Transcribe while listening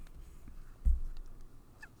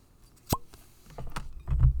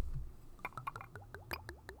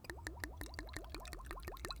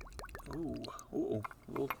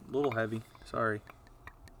Little heavy. Sorry.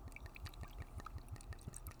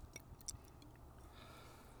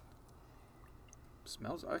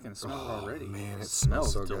 Smells. I can smell it already. Man, it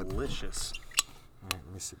smells so good. delicious. All right,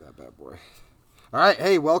 let me see that bad boy. All right,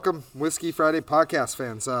 hey, welcome, Whiskey Friday podcast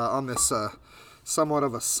fans, on this somewhat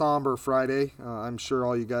of a somber Friday. I'm sure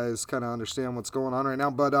all you guys kind of understand what's going on right now,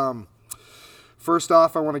 but first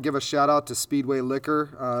off, I want to give a shout out to Speedway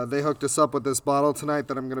Liquor. They hooked us up with this bottle tonight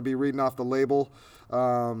that I'm going to be reading off the label.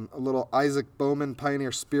 A little Isaac Bowman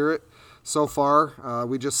Pioneer Spirit. So far,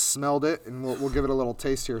 we just smelled it, and we'll give it a little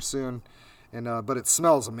taste here soon. But it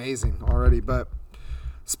smells amazing already. But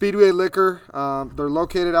Speedway Liquor, they're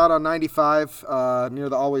located out on 95 near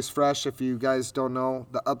the Always Fresh. If you guys don't know,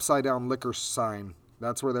 the upside down liquor sign.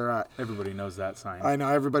 That's where they're at. Everybody knows that sign. I know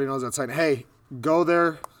everybody knows that sign. Hey, go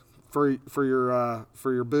there for your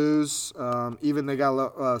booze. Even they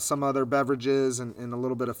got some other beverages and a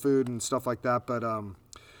little bit of food and stuff like that. But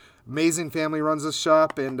amazing family runs this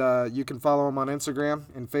shop, and you can follow them on Instagram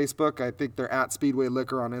and Facebook. I think they're at Speedway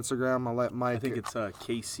Liquor on Instagram. I'll let Mike. I think it's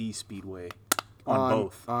KC Speedway on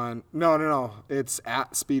both. No. It's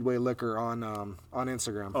at Speedway Liquor on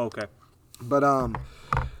Instagram. Oh, okay. But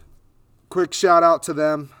quick shout out to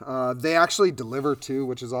them. They actually deliver too,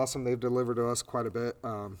 which is awesome. They've delivered to us quite a bit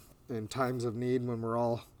in times of need when we're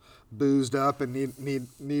all boozed up and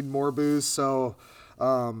need more booze. So.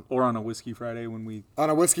 Or on a Whiskey Friday when I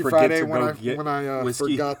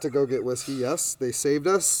forgot to go get whiskey. Yes, they saved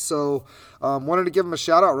us. So wanted to give them a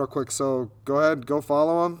shout out real quick. So go ahead, go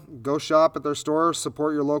follow them, go shop at their store,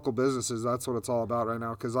 support your local businesses. That's what it's all about right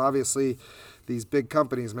now. Because obviously these big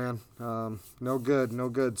companies, man, no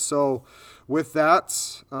good. So with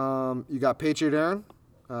that, you got Patriot Aaron,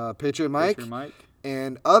 Patriot Mike,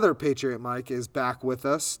 and other Patriot Mike is back with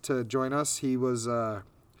us to join us. He was.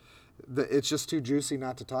 It's just too juicy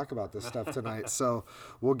not to talk about this stuff tonight. So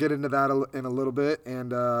we'll get into that in a little bit.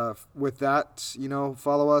 And with that,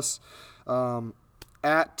 follow us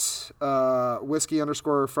at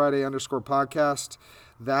whiskey_Friday_podcast.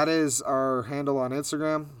 That is our handle on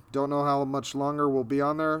Instagram. Don't know how much longer we'll be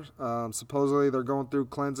on there. Supposedly they're going through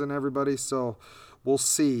cleansing everybody. So we'll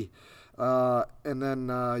see. And then,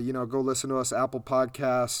 go listen to us, Apple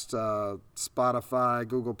Podcast, Spotify,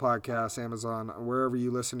 Google Podcasts, Amazon, wherever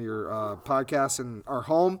you listen to your podcasts. And our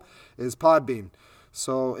home is Podbean.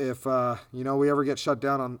 So if, we ever get shut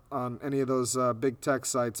down on any of those big tech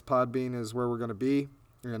sites, Podbean is where we're going to be.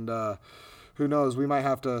 And who knows, we might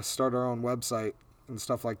have to start our own website and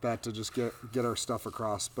stuff like that to just get our stuff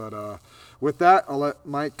across. But with that, I'll let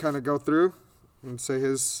Mike kind of go through and say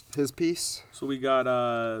his piece. So we got...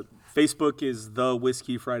 Facebook is the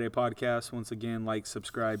Whiskey Friday podcast. Once again, like,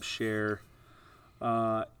 subscribe, share.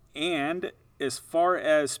 And as far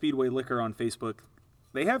as Speedway Liquor on Facebook,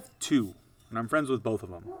 they have two, and I'm friends with both of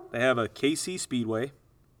them. They have a KC Speedway,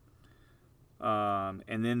 and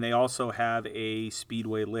then they also have a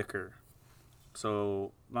Speedway Liquor.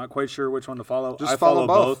 So not quite sure which one to follow. I follow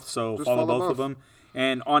both, so follow both of them.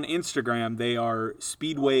 And on Instagram, they are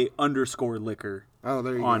Speedway_Liquor. Oh,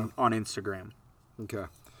 there you go. On Instagram. Okay.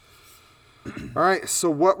 All right, so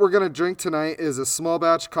what we're going to drink tonight is a small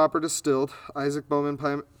batch copper distilled Isaac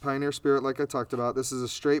Bowman Pioneer Spirit, like I talked about. This is a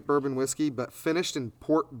straight bourbon whiskey, but finished in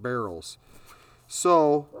port barrels.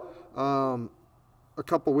 So a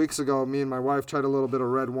couple weeks ago, me and my wife tried a little bit of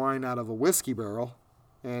red wine out of a whiskey barrel,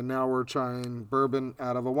 and now we're trying bourbon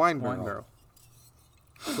out of a wine barrel.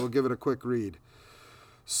 So we'll give it a quick read.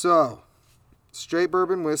 So, straight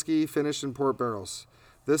bourbon whiskey finished in port barrels.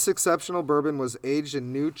 This exceptional bourbon was aged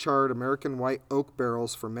in new charred American white oak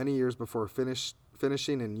barrels for many years before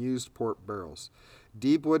finishing in used port barrels.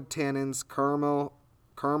 Deep wood tannins, caramel,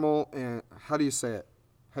 and how do you say it?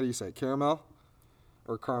 Caramel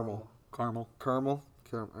or caramel? Caramel.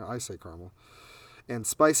 I say caramel. And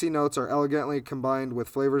spicy notes are elegantly combined with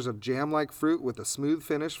flavors of jam-like fruit with a smooth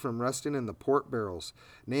finish from resting in the port barrels.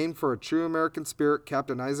 Named for a true American spirit,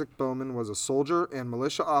 Captain Isaac Bowman was a soldier and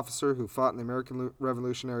militia officer who fought in the American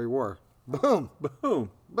Revolutionary War. Boom!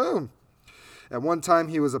 Boom! Boom! At one time,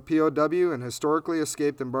 he was a POW and historically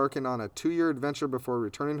escaped embarking on a 2-year adventure before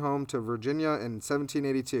returning home to Virginia in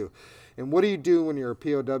 1782. And what do you do when you're a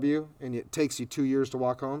POW and it takes you 2 years to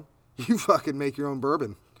walk home? You fucking make your own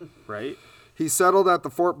bourbon. Right? He settled at the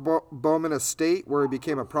Fort Bowman estate, where he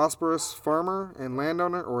became a prosperous farmer and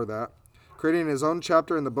landowner, creating his own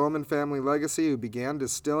chapter in the Bowman family legacy, who began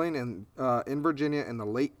distilling in Virginia in the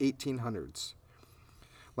late 1800s.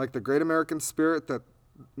 Like the great American spirit that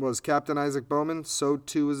was Captain Isaac Bowman, so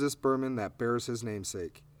too is this bourbon that bears his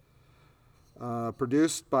namesake.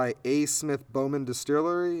 Produced by A. Smith Bowman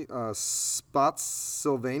Distillery,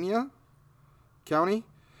 Spotsylvania. County,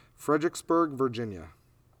 Fredericksburg, Virginia.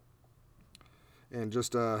 And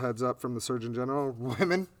just a heads up from the Surgeon General,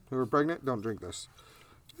 women who are pregnant, don't drink this.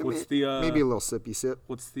 What's the maybe a little sippy sip.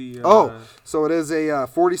 What's the so it is a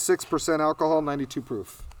 46% alcohol, 92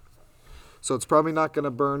 proof. So it's probably not going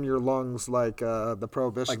to burn your lungs like the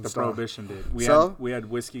Prohibition stuff. Prohibition did. We had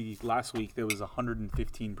whiskey last week that was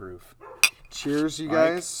 115 proof. Cheers, you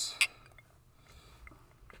guys.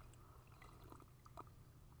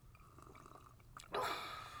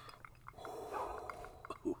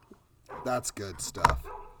 That's good stuff.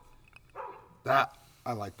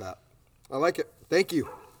 I like that. I like it. Thank you.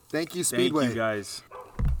 Thank you, Speedway. Thank you, guys.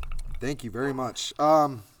 Thank you very much.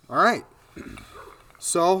 All right.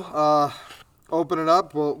 So, open it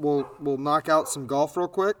up. We'll knock out some golf real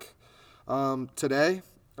quick. Today,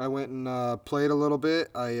 I went and played a little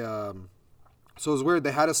bit. So it was weird.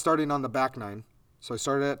 They had us starting on the back nine. So I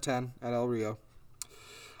started at 10 at El Rio.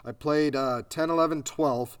 I played 10, 11,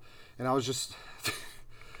 12, and I was just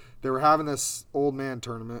they were having this old man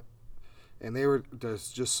tournament, and they were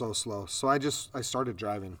just so slow. So I started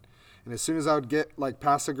driving, and as soon as I would get like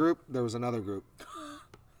past a group, there was another group,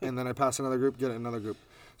 and then I passed another group, get another group.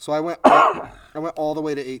 So I went all the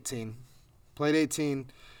way to 18, played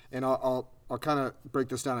 18, and I'll kind of break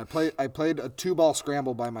this down. I played a 2-ball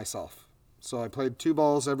scramble by myself. So I played 2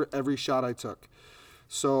 balls every shot I took.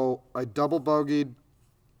 So I double bogeyed,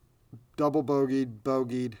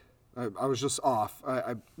 bogeyed. I was just off.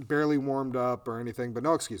 I barely warmed up or anything, but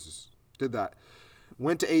no excuses. Did that.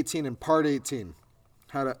 Went to 18 and parred 18.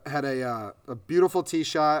 Had a beautiful tee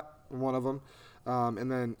shot, one of them,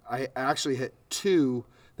 and then I actually hit 2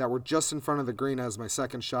 that were just in front of the green as my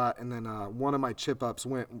second shot, and then one of my chip ups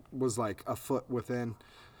was like a foot within.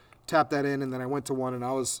 Tapped that in, and then I went to 1, and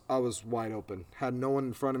I was wide open. Had no one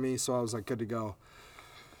in front of me, so I was like good to go.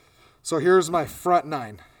 So here's my front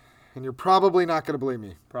 9. And you're probably not going to believe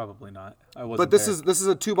me. Probably not. I wasn't. But this is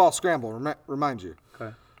a 2-ball scramble. Remind you.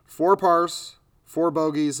 Okay. 4 pars, 4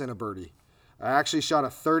 bogeys, and a birdie. I actually shot a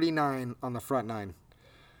 39 on the front 9.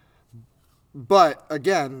 But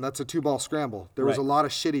again, that's a 2-ball scramble. There was a lot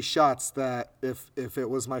of shitty shots that if it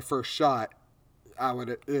was my first shot,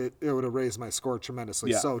 it would have raised my score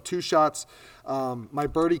tremendously. Yeah. So 2 shots. My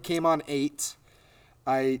birdie came on 8.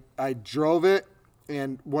 I drove it.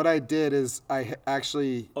 And what I did is I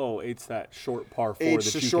actually... Oh, 8's that short par 4 H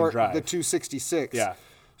that the you short, can drive. the 266. Yeah.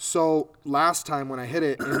 So last time when I hit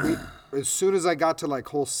it, and as soon as I got to like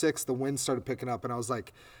hole 6, the wind started picking up, and I was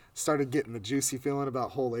like, started getting the juicy feeling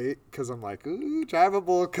about hole 8 because I'm like, ooh,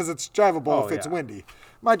 drivable, because it's drivable if it's windy.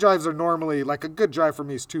 My drives are normally, like a good drive for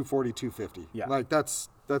me is 240, 250. Yeah. Like that's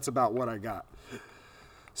about what I got.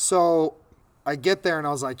 So I get there, and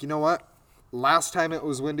I was like, you know what? Last time it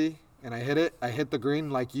was windy, and I hit the green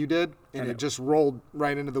like you did, and it just rolled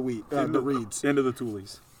right into the reeds. Into the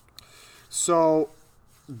toolies. So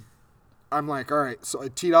I'm like, all right. So I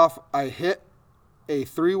teed off. I hit a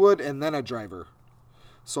 3-wood and then a driver.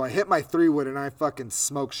 So I hit my 3-wood, and I fucking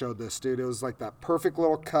smoke showed this, dude. It was like that perfect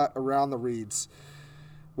little cut around the reeds.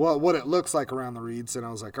 Well, what it looks like around the reeds. And I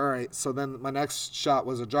was like, all right. So then my next shot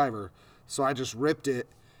was a driver. So I just ripped it,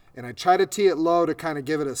 and I tried to tee it low to kind of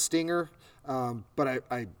give it a stinger. But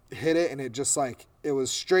I hit it, and it just like, it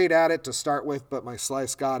was straight at it to start with, but my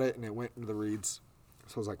slice got it, and it went into the reeds.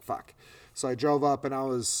 So I was like, fuck. So I drove up, and I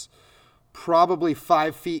was probably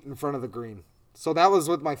 5 feet in front of the green. So that was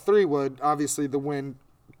with my 3-wood. Obviously the wind,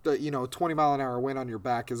 20 mile an hour wind on your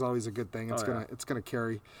back is always a good thing. It's gonna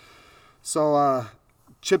carry. So,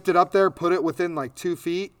 chipped it up there, put it within like 2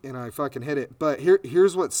 feet, and I fucking hit it. But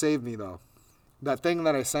here's what saved me though. That thing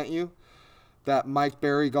that I sent you, that Mike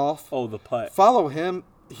Berry golf. Oh, the putt. Follow him.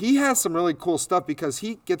 He has some really cool stuff because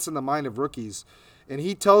he gets in the mind of rookies, and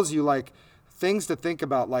he tells you like things to think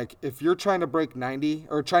about. Like if you're trying to break 90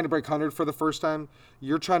 or trying to break 100 for the first time,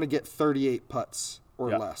 you're trying to get 38 putts or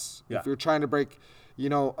less. Yeah. If you're trying to break,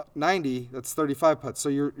 90, that's 35 putts. So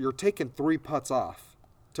you're taking 3 putts off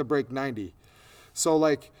to break 90. So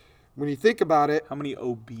like when you think about it, how many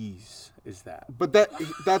OBs is that? But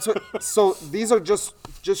that's what. So these are just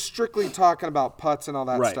strictly talking about putts and all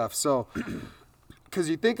that stuff. So because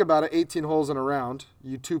you think about it, 18 holes in a round,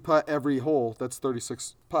 you 2-putt every hole. That's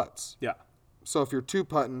 36 putts. Yeah. So if you're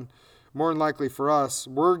 2-putting, more than likely for us,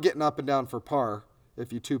 we're getting up and down for par.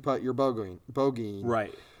 If you 2-putt, you're bogeying.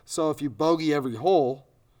 Right. So if you bogey every hole,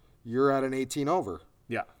 you're at an 18 over.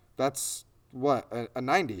 Yeah. That's what, a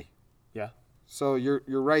 90. Yeah. So you're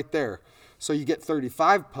right there. So you get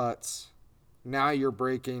 35 putts. Now you're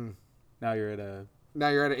breaking. Now you're at an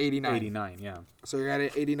 89. 89, yeah. So you're at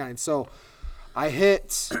an 89. So I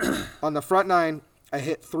hit on the front 9. I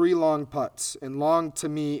hit 3 long putts. And long to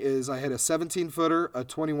me is I hit a 17-footer, a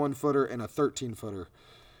 21-footer, and a 13-footer.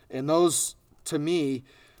 And those, to me,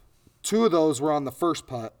 2 of those were on the first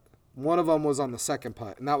putt. One of them was on the second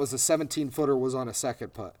putt. And that was the 17-footer was on a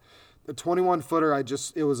second putt. The 21-footer,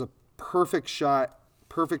 it was a perfect shot,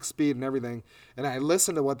 perfect speed and everything. And I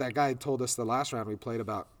listened to what that guy told us the last round we played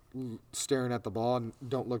about staring at the ball and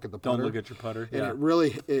don't look at the putter. Don't look at your putter. And Yeah.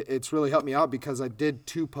 it's really helped me out because I did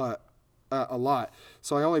 2-putt a lot.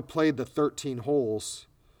 So I only played the 13 holes.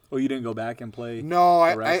 Oh, you didn't go back and play? No,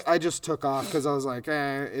 the rest? I just took off because I was like,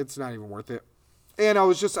 it's not even worth it. And I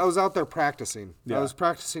was out there practicing. Yeah. I was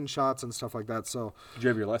practicing shots and stuff like that. So Did you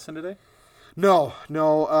have your lesson today? No.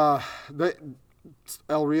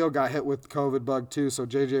 El Rio got hit with COVID bug too, so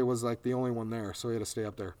JJ was like the only one there, so he had to stay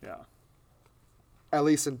up there. Yeah. At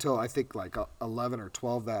least until I think like 11 or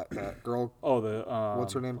 12. That girl. Oh, the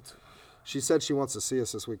What's her name? She said she wants to see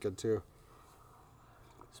us this weekend too.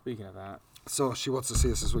 Speaking of that, So she wants to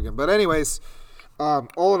see us this weekend. But anyways,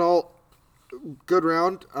 all in all, good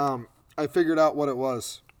round. I figured out what it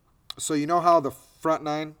was. So you know how the front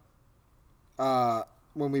nine,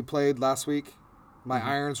 when we played last week, my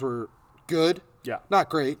irons were good. Yeah. Not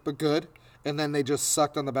great, but good. And then they just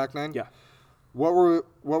sucked on the back nine. Yeah. What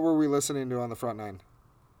were we listening to on the front nine?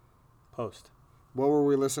 Post. What were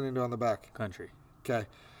we listening to on the back? Country. Okay.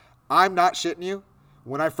 I'm not shitting you.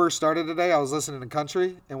 When I first started today, I was listening to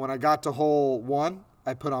country, and when I got to hole 1,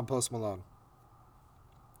 I put on Post Malone.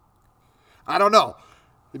 I don't know.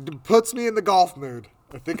 It puts me in the golf mood.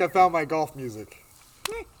 I think I found my golf music.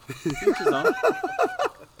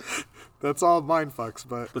 That's all mind fucks,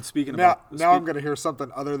 but speaking now of I'm gonna hear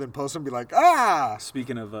something other than Post and be like, ah.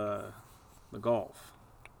 Speaking of the golf,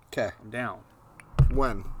 Okay. I'm down.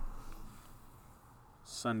 When?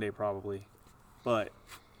 Sunday probably, but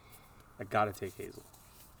I gotta take Hazel.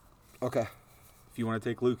 Okay. If you want to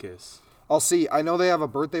take Lucas, I'll see. I know they have a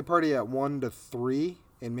birthday party at 1 to 3,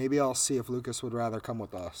 and maybe I'll see if Lucas would rather come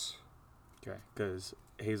with us. okay, because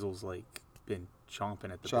Hazel's like been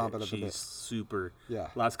chomping at the Chomping bit. at the She's bit. super. Yeah.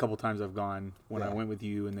 Last couple times I've gone, when I Yeah. went with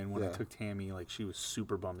you, and then when I Yeah. took Tammy, like she was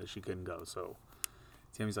super bummed that she couldn't go. So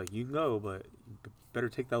Tammy's like, "You can go, but you better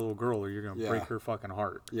take that little girl, or you're gonna Yeah. break her fucking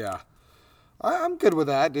heart." Yeah. I'm good with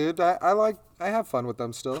that, dude. I have fun with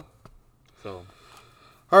them still. So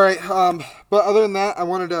All right. But other than that, I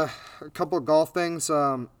wanted a couple of golf things.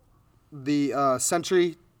 The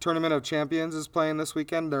Sentry Tournament of Champions is playing this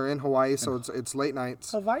weekend. They're in Hawaii, so it's late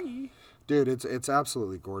nights. Hawaii. Dude, it's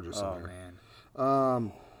absolutely gorgeous Oh in there.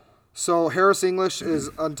 man. So Harris English is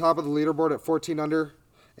on top of the leaderboard at 14 under,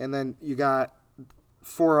 and then you got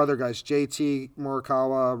 4 other guys: JT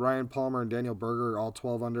Morikawa, Ryan Palmer, and Daniel Berger, all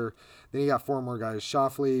 12 under. Then you got 4 more guys: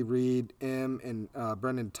 Shoffley, Reed, M, and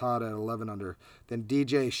Brendan Todd at 11 under. Then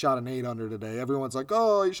DJ shot an 8 under today. Everyone's like,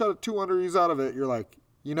 "Oh, he shot a 2 under. He's out of it." You're like,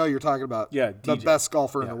 you're talking about Yeah, the DJ. best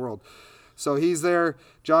golfer in Yeah. the world. So he's there.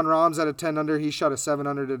 John Rahm's at a 10 under. He shot a 7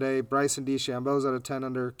 under today. Bryson DeChambeau's at a 10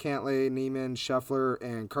 under. Cantlay, Neiman, Scheffler,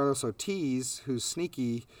 and Carlos Ortiz, who's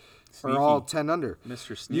sneaky, are all 10 under.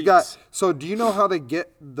 Mr. Sneaks. You got. So do you know how they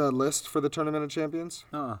get the list for the Tournament of Champions?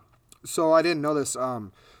 So I didn't know this.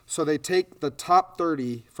 So they take the top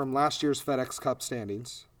 30 from last year's FedEx Cup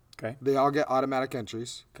standings. Okay. They all get automatic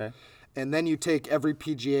entries. Okay. And then you take every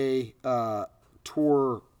PGA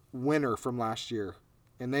Tour winner from last year,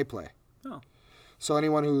 and they play. Oh. So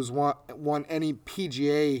anyone who's won any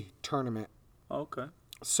PGA tournament. Okay.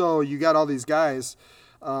 So you got all these guys.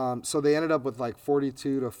 So they ended up with like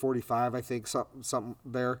 42 to 45, I think, something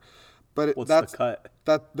there. But What's that's the cut?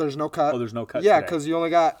 that there's no cut. Oh, there's no cut Yeah, today. because you only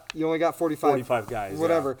got 45. 45 guys.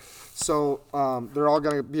 Whatever. So they're all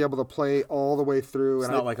going to be able to play all the way through. It's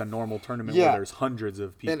and not like a normal tournament Yeah. where there's hundreds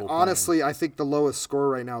of people. And playing. honestly, I think the lowest score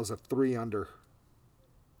right now is a 3 under.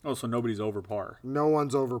 Oh, so nobody's over par. No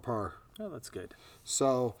one's over par. Oh, that's good.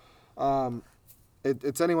 So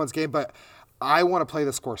it's anyone's game. But I want to play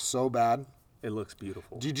this course so bad. It looks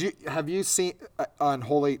beautiful. Have you seen on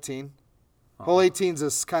hole 18? Hole 18 is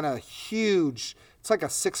this kind of huge. It's like a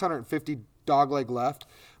 650 dogleg left,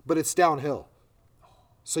 but it's downhill.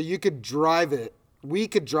 So you could drive it. We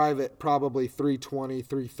could drive it probably 320,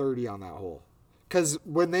 330 on that hole. Because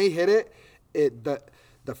when they hit it,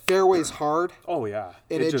 the fairway's hard. Oh yeah.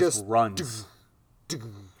 And it it just just runs.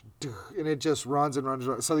 And it just runs and runs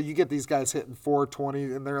and runs. So you get these guys hitting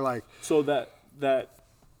 420, and they're like, So that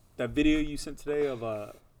video you sent today of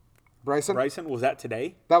Bryson? was that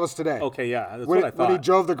today? That was today. Okay, yeah, that's When- what I thought. when he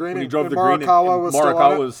drove the green When he and- drove and the green Morikawa and was still on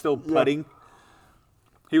Morikawa it? was still Yeah. putting.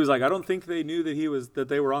 He was like, I don't think they knew that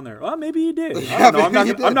they were on there. Well, maybe he did. Yeah, I don't know.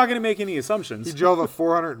 maybe he I'm not did. going to make any assumptions. He drove a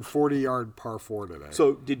 440-yard par 4 today.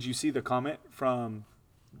 So, did you see the comment from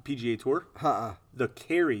PGA Tour? The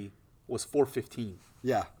carry was 415.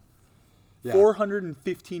 Yeah.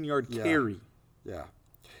 415-yard carry. Yeah.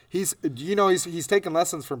 He's taking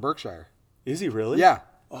lessons from Berkshire. Is he really? Yeah.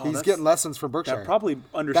 Oh, he's getting lessons from Berkshire. That probably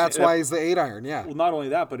That's why he's the 8-iron, yeah. Well, not only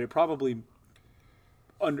that, but it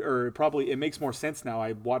makes more sense now.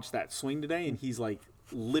 I watched that swing today, and he's like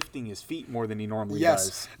lifting his feet more than he normally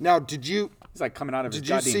does. Now, He's like coming out of his did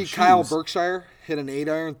you goddamn see shoes. Kyle Berkshire hit an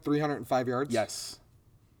 8-iron 305 yards? Yes.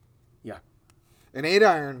 Yeah. An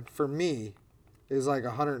 8-iron for me is like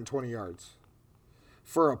 120 yards.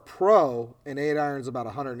 For a pro, an 8-iron is about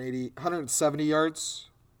 170 yards,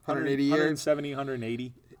 180 yards. 170,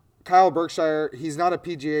 180. Kyle Berkshire, he's not a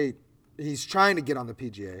PGA. He's trying to get on the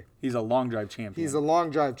PGA. He's a long drive champion. He's a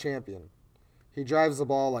long drive champion. He drives the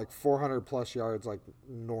ball like 400 plus yards like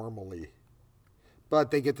normally.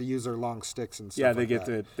 But they get to use their long sticks and stuff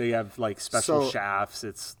they have like special shafts.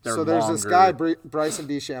 They're so there's longer. this guy, Bryson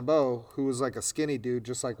DeChambeau, who was like a skinny dude,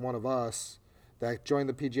 just like one of us, that joined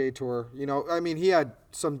the PGA Tour. You know, I mean, he had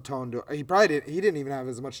some tone to it. He didn't even have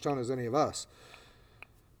as much tone as any of us.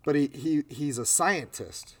 But he's a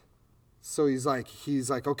scientist. So he's like,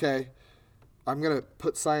 okay, I'm going to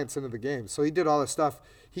put science into the game. So he did all this stuff.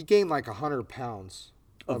 He gained like 100 pounds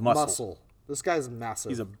of muscle. This guy's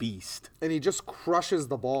massive. He's a beast. And he just crushes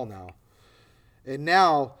the ball now. And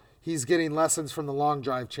now he's getting lessons from the long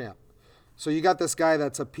drive champ. So you got this guy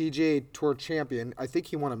that's a PGA Tour champion. I think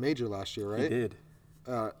he won a major last year, right? He did.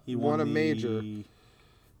 He won a major.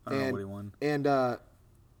 I don't know what he won. And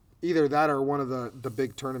either that or one of the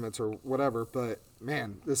big tournaments or whatever. But,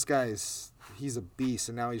 man, this guy's he's a beast.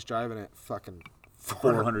 And now he's driving it fucking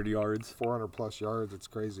 400 yards. 400 plus yards. It's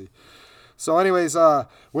crazy. So, anyways,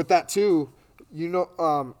 with that, too, you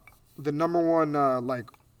know, the number one,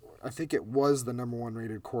 I think it was the number one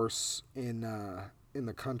rated course in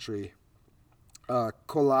the country,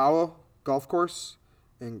 Kolao Golf Course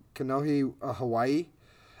in Kanohi, Hawaii,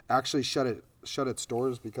 actually shut its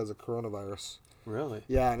doors because of coronavirus. Really?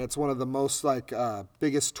 Yeah, and it's one of the most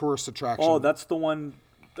biggest tourist attractions. Oh, that's the one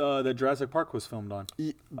that Jurassic Park was filmed on.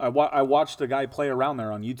 I watched a guy play around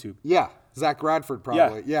there on YouTube. Yeah, Zach Radford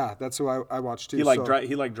probably. Yeah, that's who I watched too.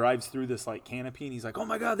 He drives through this like canopy and he's like, oh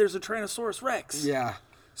my god, there's a Tyrannosaurus Rex. Yeah,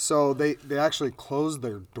 so they actually closed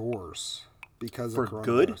their doors because of coronavirus.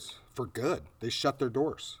 Good? For good. They shut their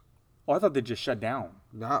doors. Oh, I thought they just shut down.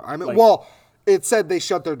 No, I mean, it said they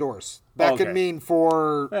shut their doors. That could mean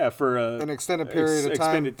for an extended period of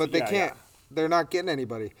time, but they can't. Yeah. They're not getting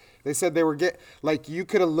anybody. They said they were you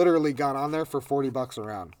could have literally got on there for $40 a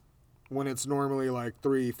round, when it's normally like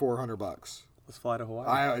 $300-400. Let's fly to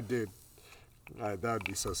Hawaii. That would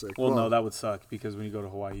be so sick. Well, no, that would suck because when you go to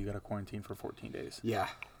Hawaii, you got to quarantine for 14 days. Yeah,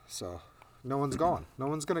 so no one's going. No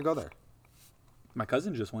one's gonna go there. My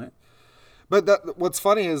cousin just went. But what's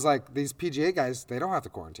funny is like these PGA guys, they don't have to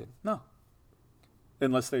quarantine. No.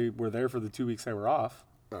 Unless they were there for the 2 weeks they were off.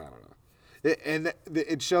 I don't know.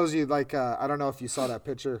 It shows you like I don't know if you saw that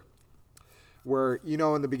picture where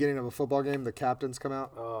in the beginning of a football game the captains come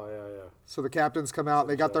out. Oh yeah. So the captains come out,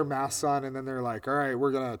 they got their masks on, and then they're like, "All right,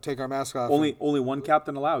 we're gonna take our mask off." Only one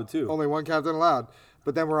captain allowed too. Only one captain allowed.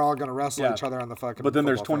 But then we're all gonna wrestle each other on the fucking. But then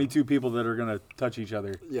there's 22 people that are gonna touch each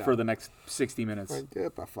other for the next 60 minutes. Like,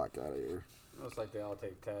 get the fuck out of here. It's like they all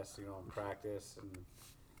take tests, in practice, and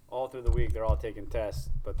all through the week they're all taking tests.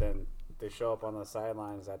 But then they show up on the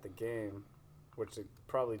sidelines at the game, which they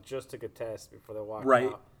probably just took a test before they walk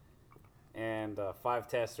out. And 5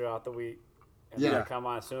 tests throughout the week. And then they come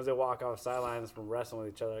on as soon as they walk off sidelines from wrestling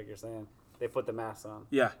with each other, like you're saying. They put the mask on.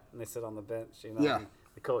 Yeah. And they sit on the bench. Yeah. And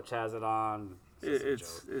the coach has it on.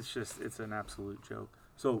 It's an absolute joke.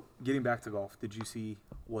 So getting back to golf, did you see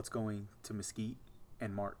what's going to Mesquite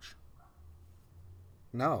in March?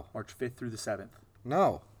 No. March 5th through the 7th.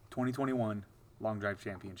 No. 2021 Long Drive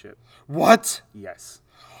Championship. What? Yes.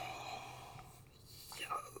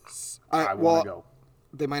 Yes. I want to go.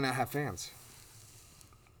 They might not have fans.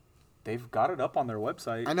 They've got it up on their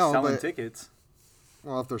website. I know, selling tickets.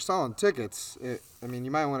 Well, if they're selling tickets,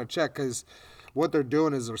 you might want to check because what they're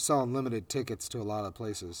doing is they're selling limited tickets to a lot of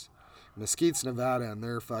places. Mesquite's Nevada, and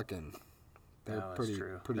they're pretty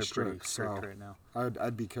strict. So right now.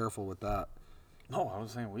 I'd be careful with that. No, I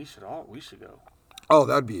was saying we should go. Oh,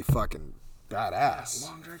 that'd be fucking badass.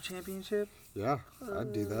 Long Drive Championship. Yeah,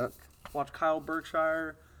 I'd do that. Watch Kyle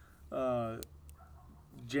Berkshire,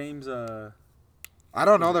 James. I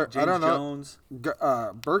don't know. James Jones.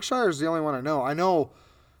 Berkshire's the only one I know. I know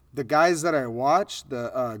the guys that I watch,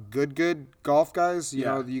 the good golf guys, you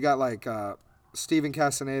know, you got like Steven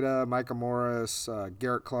Castaneda, Micah Morris,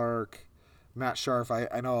 Garrett Clark, Matt Scharf.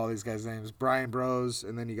 I know all these guys' names. Brian Bros,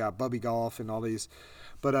 and then you got Bubby Golf and all these.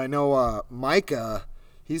 But I know Micah,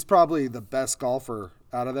 he's probably the best golfer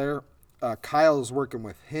out of there. Kyle's working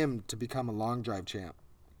with him to become a long drive champ.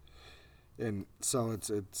 And so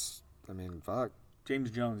it's I mean, fuck.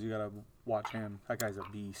 James Jones, you got to watch him. That guy's a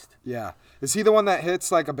beast. Yeah. Is he the one that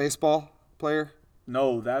hits like a baseball player?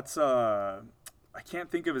 No, that's I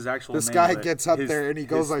can't think of his actual this name. This guy gets up there and he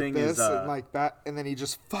goes like this and like that, and then he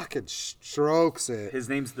just fucking strokes it. His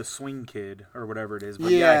name's the Swing Kid or whatever it is.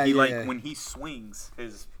 But yeah, when he swings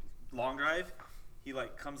his long drive, he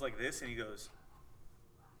like comes like this and he goes.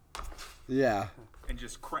 Yeah. And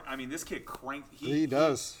just I mean, this kid cranks. He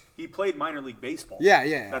does. He played minor league baseball.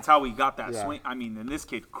 Yeah. That's how he got that swing. I mean, and this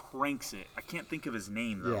kid cranks it. I can't think of his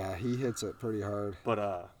name though. Yeah, he hits it pretty hard.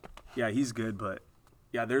 But yeah, he's good. But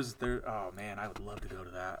yeah, oh man, I would love to go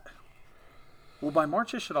to that. Well, by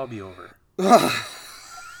March it should all be over.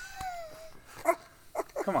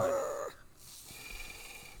 Come on.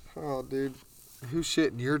 Oh, dude, who's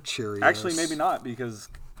shitting your Cheerios? Actually, maybe not, because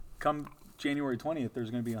come January 20th,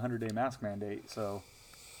 there's going to be a 100-day mask mandate. So,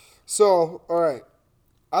 all right.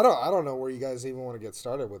 I don't know where you guys even want to get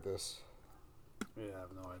started with this. Yeah, I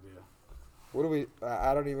have no idea. What do we?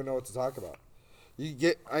 I don't even know what to talk about.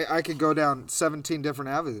 I could go down 17 different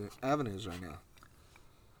avenues right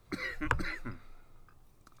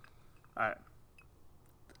now.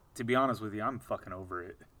 To be honest with you, I'm fucking over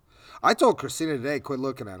it. I told Christina today, quit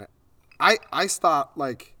looking at it. I stopped,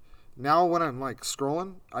 like, now when I'm, like,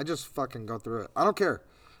 scrolling, I just fucking go through it. I don't care.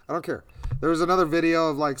 There was another video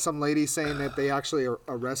of, like, some lady saying that they actually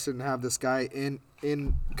arrested and have this guy in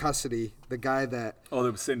custody. The guy that... Oh,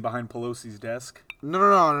 that was sitting behind Pelosi's desk?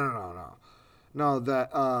 No. No,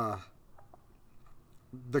 that,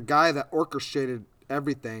 the guy that orchestrated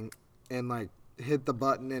everything and, like, hit the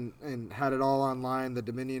button and had it all online, the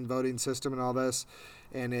Dominion voting system and all this,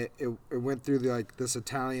 and it went through this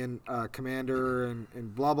Italian commander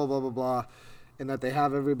and blah blah blah blah blah, and that they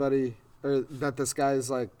have everybody, or that this guy's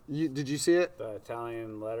like, did you see it? The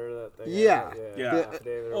Italian letter that they yeah.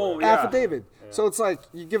 Affidavit. Affidavit. Yeah. So it's like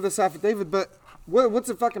you give this affidavit, but what's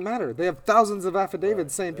it fucking matter? They have thousands of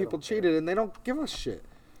affidavits saying people cheated, and they don't give a shit.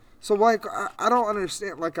 So like I don't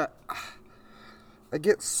understand. Like I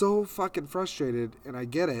get so fucking frustrated, and I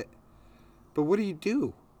get it, but what do you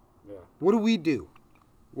do? Yeah. What do we do?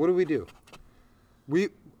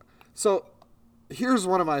 So here's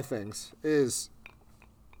one of my things is,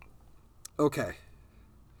 okay,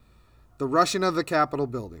 the rushing of the Capitol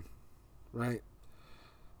building, right?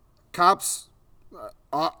 Cops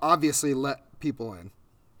obviously let people in,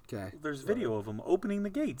 okay? There's video of them opening the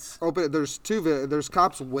gates. There's there's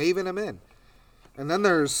cops waving them in. And then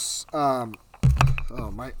there's...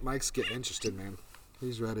 Mike's getting interested, man.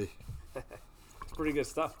 He's ready. It's pretty good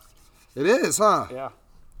stuff. It is, huh? Yeah.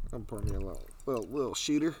 I'm pouring me a little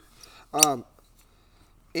shooter. So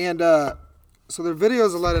their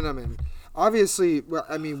videos are letting them in. Obviously, well,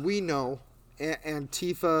 I mean, we know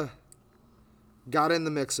Antifa got in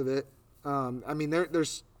the mix of it. I mean,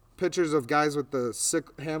 there's pictures of guys with the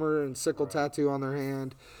hammer and sickle tattoo on their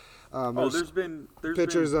hand. There's been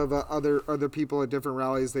pictures of other people at different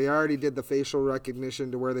rallies. They already did the facial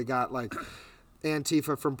recognition to where they got like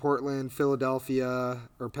Antifa from Portland, Philadelphia,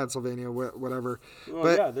 or Pennsylvania, whatever. Well,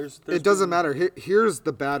 but yeah, there's it doesn't matter. Here's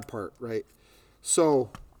the bad part, right? So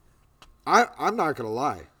I'm not gonna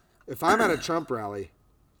lie. If I'm at a Trump rally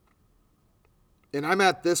and I'm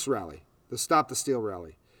at this rally, the Stop the Steal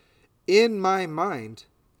rally, in my mind,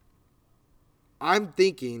 I'm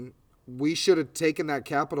thinking we should have taken that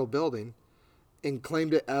Capitol building and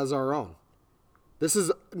claimed it as our own. This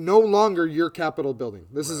is no longer your Capitol building.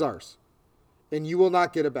 This is ours. And you will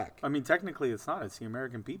not get it back. I mean, technically it's not. It's the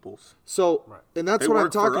American people's. So, and that's what I'm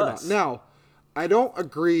talking about. Now, I don't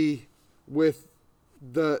agree with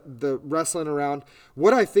the wrestling around.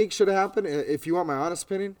 What I think should have happened, if you want my honest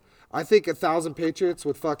opinion, I think 1,000 Patriots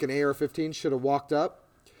with fucking AR-15 should have walked up,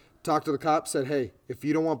 talked to the cops, said, hey, if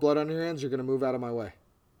you don't want blood on your hands, you're going to move out of my way.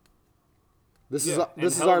 This is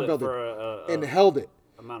our building. And held it.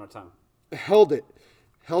 Amount of time. Held it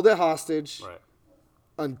hostage. Right.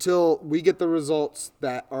 Until we get the results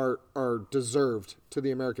that are deserved to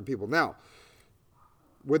the American people. Now,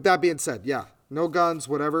 with that being said, yeah, no guns,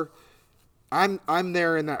 whatever. I'm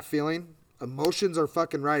there in that feeling. Emotions are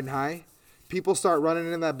fucking riding high. People start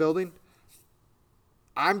running in that building.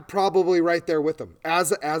 I'm probably right there with them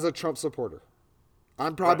as a Trump supporter.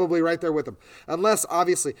 I'm probably right there with them. Unless,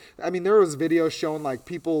 obviously, I mean, there was videos showing like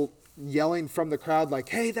people yelling from the crowd like,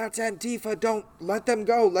 hey, that's Antifa. Don't let them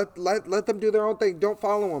go. Let them do their own thing. Don't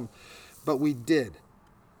follow them. But we did.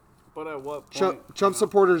 But at what point? Trump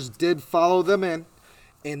supporters did follow them in,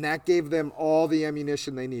 and that gave them all the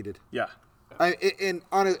ammunition they needed. Yeah.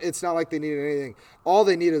 It's not like they needed anything. All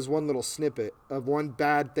they need is one little snippet of one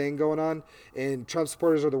bad thing going on, and Trump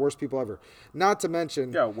supporters are the worst people ever. Not to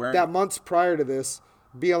mention that months prior to this,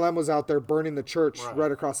 BLM was out there burning the church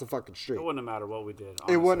right across the fucking street. It wouldn't have mattered what we did.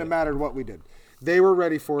 Honestly. It wouldn't have mattered what we did. They were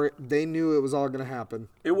ready for it. They knew it was all going to happen.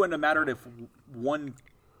 It wouldn't have mattered if one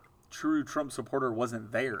true Trump supporter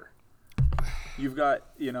wasn't there. You've got,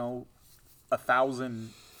 1,000,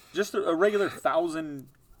 just a regular 1,000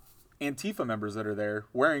 Antifa members that are there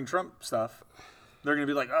wearing Trump stuff. They're going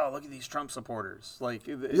to be like, oh, look at these Trump supporters. Like,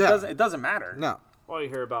 it doesn't matter. No. All you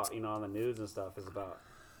hear about, on the news and stuff is about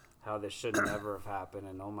how this should never have happened,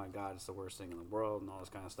 and oh my God, it's the worst thing in the world, and all this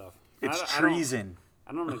kind of stuff. It's treason.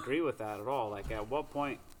 I don't agree with that at all. Like, at what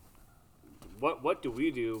point, what do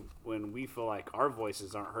we do when we feel like our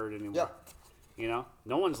voices aren't heard anymore? Yeah.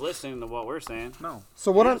 No one's listening to what we're saying. No.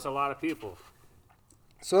 So there's a lot of people.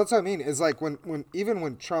 So that's what I mean. Is like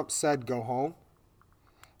when Trump said go home,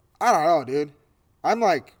 I don't know, dude. I'm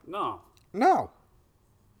like, no,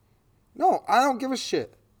 I don't give a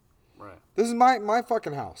shit. Right. This is my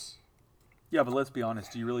fucking house. Yeah, but let's be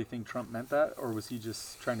honest. Do you really think Trump meant that, or was he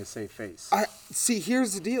just trying to save face? See,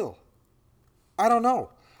 here's the deal. I don't know.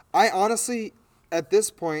 I honestly, at this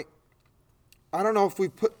point, I don't know if we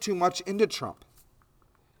put too much into Trump.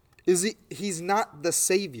 He's not the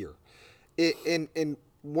savior. And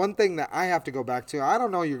one thing that I have to go back to, I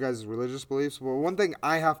don't know your guys' religious beliefs, but one thing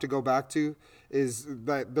I have to go back to is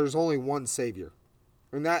that there's only one savior.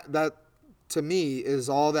 And that to me is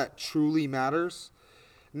all that truly matters.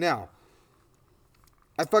 Now,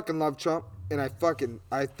 I fucking love Trump, and I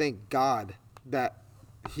thank God that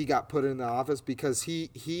he got put in the office because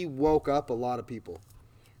he woke up a lot of people.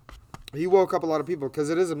 He woke up a lot of people because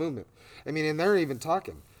it is a movement. I mean, and they're even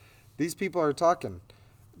talking. These people are talking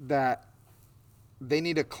that they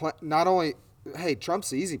need to not only, hey, Trump's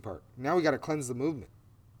the easy part. Now we got to cleanse the movement.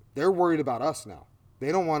 They're worried about us now.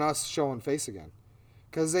 They don't want us showing face again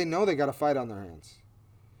because they know they got a fight on their hands.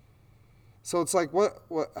 So it's like,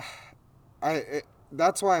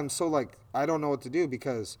 that's why I'm so like, I don't know what to do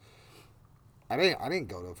because I didn't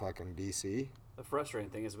go to fucking DC. The frustrating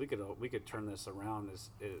thing is we could turn this around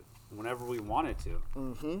whenever we wanted to.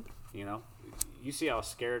 Mm-hmm. You see how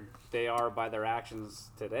scared they are by their actions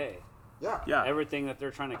today. Yeah. Everything that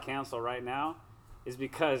they're trying to cancel right now is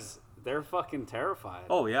because they're fucking terrified.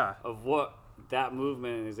 Oh yeah. Of what that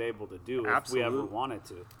movement is able to do if we ever wanted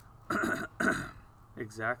to.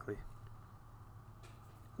 Exactly.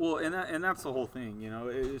 Well, and that's the whole thing,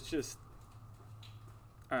 It's just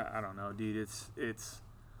I don't know, dude. It's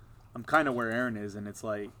I'm kind of where Aaron is, and it's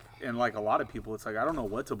like, and like a lot of people, it's like I don't know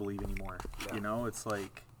what to believe anymore. Yeah. It's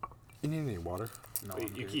like. You need any water? No,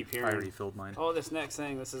 you keep hearing. I already filled mine. Oh, this next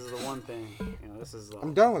thing. This is the one thing. This is.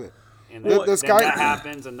 I'm done with it. And then, this guy that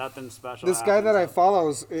happens, and nothing special. This guy that I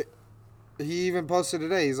follow he even posted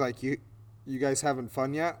today. He's like, you guys having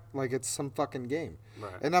fun yet? Like it's some fucking game.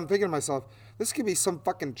 Right. And I'm thinking to myself, this could be some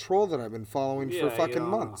fucking troll that I've been following for fucking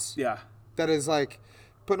months. Yeah. That is like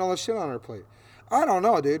putting all this shit on our plate. I don't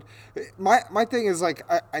know, dude. My thing is like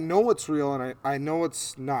I know what's real and I know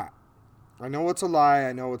what's not. I know what's a lie.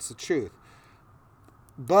 I know what's the truth.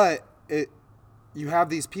 But you have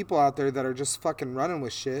these people out there that are just fucking running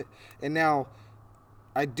with shit. And now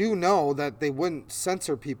I do know that they wouldn't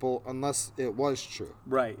censor people unless it was true.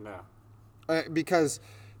 Right. Yeah. Because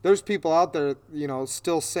there's people out there,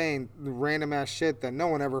 still saying random ass shit that no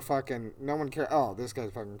one cares. Oh, this guy's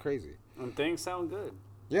fucking crazy. And things sound good.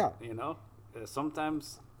 Yeah.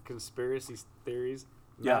 Sometimes conspiracy theories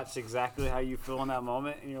match exactly how you feel in that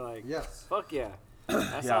moment, and you're like, yes, fuck yeah,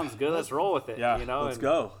 that sounds good. Let's roll with it. Yeah, let's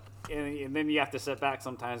go. And then you have to sit back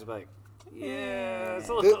sometimes and be like, yeah, it's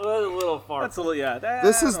a little far. That's a little,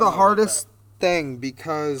 this is the hardest thing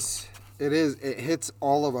because it hits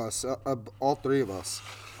all of us, all three of us.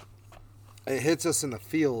 It hits us in the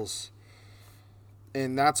feels,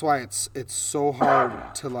 and that's why it's so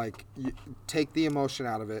hard to like take the emotion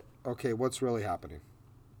out of it. Okay, what's really happening?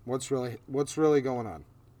 What's really going on?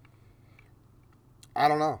 I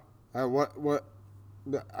don't know. In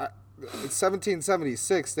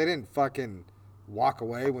 1776, they didn't fucking walk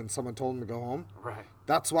away when someone told them to go home. Right.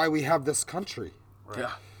 That's why we have this country. Right.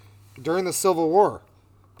 Yeah. During the Civil War,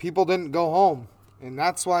 people didn't go home, and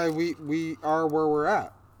that's why we are where we're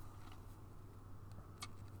at.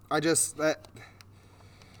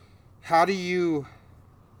 How do you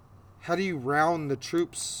how do you round the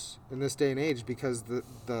troops in this day and age? Because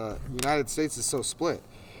the United States is so split.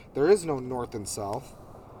 There is no north and south.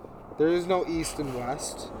 There is no east and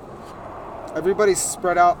west. Everybody's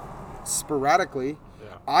spread out sporadically.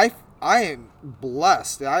 Yeah. I am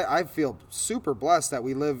blessed. I feel super blessed that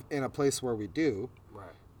we live in a place where we do. Right.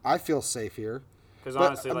 I feel safe here. But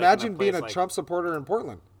honestly, imagine being a Trump supporter in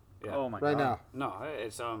Portland. Yeah. Oh my God. now. No,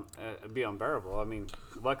 it's it'd be unbearable. I mean,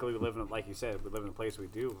 luckily we live in, like you said, we live in a place we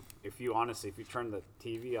do. If you turn the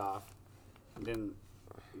TV off and then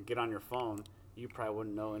get on your phone, you probably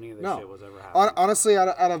wouldn't know any of this shit was ever happening. Honestly, out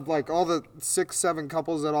of like all the 6-7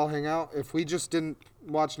 couples that all hang out, if we just didn't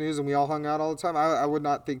watch news and we all hung out all the time, I would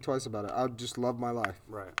not think twice about it. I would just love my life.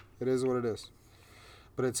 Right. It is what it is.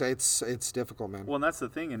 But it's difficult, man. Well, and that's the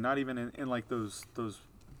thing, and not even in like those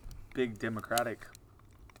big Democratic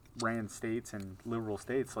ran states and liberal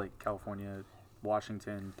states like California,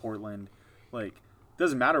 Washington, Portland, like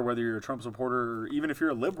doesn't matter whether you're a Trump supporter or even if you're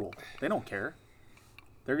a liberal, they don't care.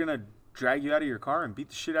 They're gonna drag you out of your car and beat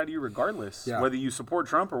the shit out of you regardless, whether you support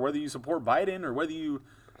Trump or whether you support Biden or whether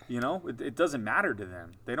it doesn't matter to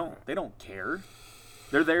them. They don't care.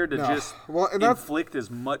 They're there to just inflict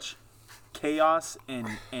as much chaos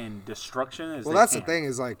and destruction as they can. Well, that's the thing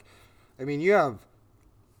is like, I mean, you have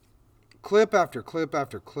clip after clip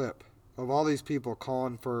after clip of all these people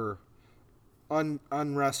calling for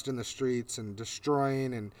unrest in the streets and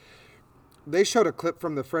destroying. And they showed a clip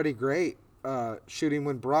from the Freddie Gray shooting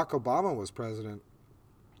when Barack Obama was president,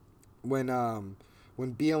 when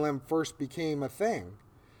BLM first became a thing.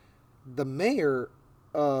 The mayor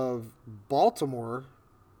of Baltimore,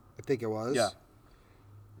 I think it was,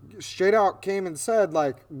 straight out came and said,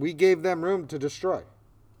 like, we gave them room to destroy.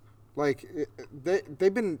 Like,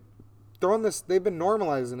 they've been throwing this, they've been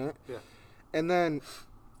normalizing it. Yeah. And then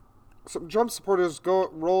some Trump supporters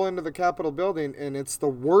roll into the Capitol building, and it's the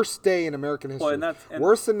worst day in American history. Well,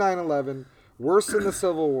 worse than 9/11, worse than the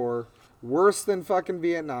Civil War, worse than fucking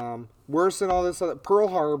Vietnam, worse than all this other, Pearl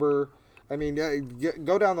Harbor. I mean,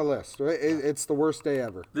 go down the list. Right? It's the worst day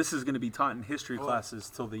ever. This is going to be taught in history classes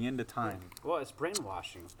till the end of time. Well, it's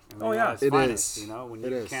brainwashing. It is. You know, when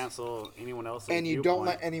you cancel anyone else's and you don't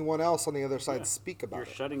let anyone else on the other side speak about it.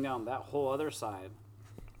 You're shutting down that whole other side,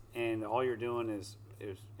 and all you're doing is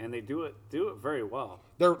and they do it very well.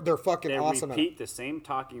 They're fucking awesome. They repeat the same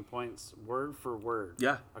talking points word for word.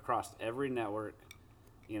 Yeah. Across every network.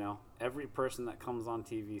 You know, every person that comes on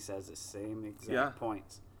TV says the same exact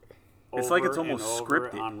points. It's like it's almost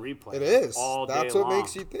scripted on replay. It is. All that's day what long.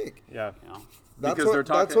 Makes you think. Yeah. You know? That's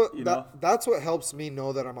that's what helps me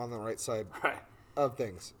know that I'm on the right side of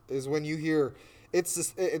things. Is when you hear it's a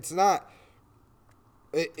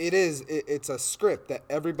script that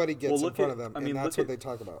everybody gets in front of them, and that's what they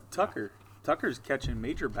talk about. Tucker's catching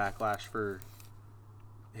major backlash for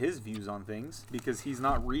his views on things because he's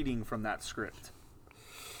not reading from that script.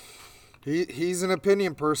 He's an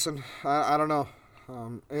opinion person. I don't know.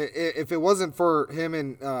 If it wasn't for him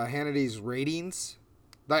and Hannity's ratings,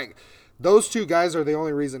 like those two guys are the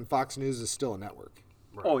only reason Fox News is still a network.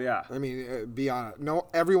 Right. Oh yeah. I mean, be honest. No,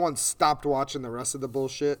 everyone stopped watching the rest of the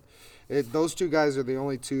bullshit. Those two guys are the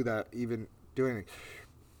only two that even do anything.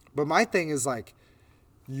 But my thing is like,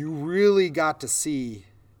 you really got to see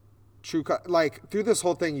like through this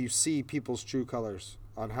whole thing, you see people's true colors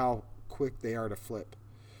on how quick they are to flip.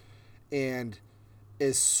 And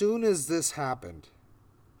as soon as this happened,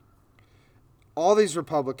 all these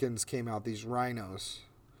Republicans came out, these rhinos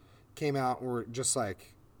came out and were just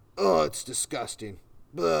like, oh, it's disgusting.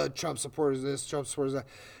 Trump supporters this, Trump supporters that.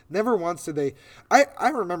 Never once did they. I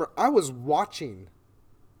remember I was watching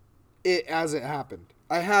it as it happened.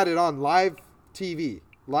 I had it on live TV,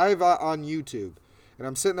 live on YouTube, and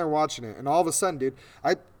I'm sitting there watching it, and all of a sudden, dude,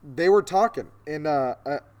 they were talking, and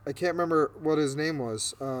I can't remember what his name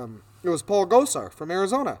was. It was Paul Gosar from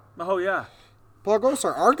Arizona. Oh, yeah. Paul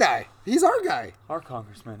Gosar, our guy. He's our guy. Our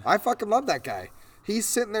congressman. I fucking love that guy. He's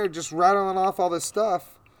sitting there just rattling off all this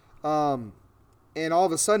stuff. And all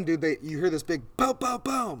of a sudden, dude, you hear this big boom, boom,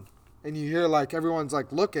 boom. And you hear, like, everyone's,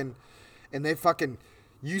 like, looking. And they fucking,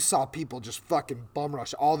 you saw people just fucking bum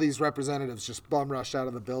rush. All these representatives just bum rush out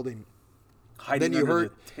of the building. Hiding you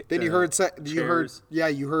heard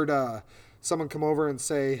someone come over and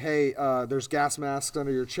say, hey, there's gas masks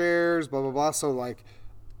under your chairs, blah, blah, blah. So, like,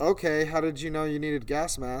 okay, how did you know you needed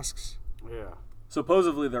gas masks? Yeah.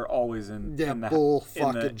 Supposedly they're always in the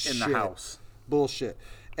house. Bullshit.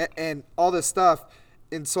 And all this stuff.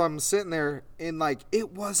 And so I'm sitting there and, like,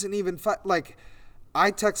 it wasn't even like, I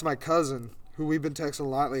text my cousin, who we've been texting a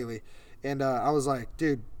lot lately, and I was like,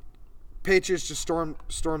 dude, Patriots just stormed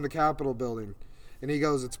the Capitol building. And he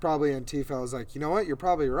goes, it's probably Antifa. I was like, you know what? You're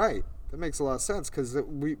probably right. That makes a lot of sense because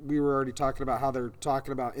we were already talking about how they're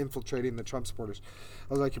talking about infiltrating the Trump supporters.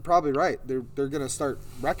 I was like, you're probably right. They're going to start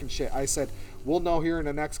wrecking shit. I said, we'll know here in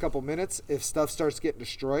the next couple minutes if stuff starts getting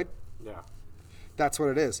destroyed. Yeah. That's what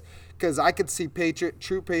it is. Because I could see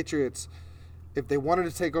true patriots, if they wanted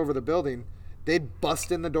to take over the building, they'd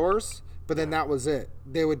bust in the doors, but then that was it.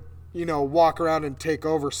 They would, walk around and take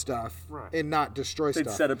over stuff and not destroy stuff.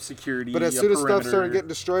 They'd set up security. But as soon as stuff started getting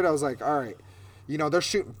destroyed, I was like, all right. They're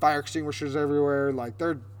shooting fire extinguishers everywhere. Like,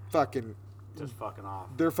 they're fucking... Just fucking off.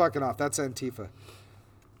 They're fucking off. That's Antifa.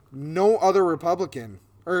 No other Republican,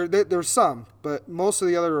 or there's some, but most of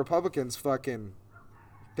the other Republicans fucking...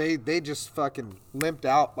 They just fucking limped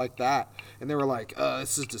out like that. And they were like,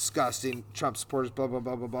 this is disgusting. Trump supporters, blah, blah,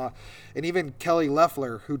 blah, blah, blah. And even Kelly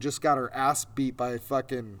Loeffler, who just got her ass beat by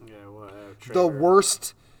fucking... Yeah,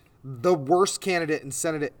 the worst candidate in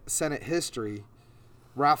Senate history...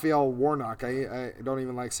 Raphael Warnock. I don't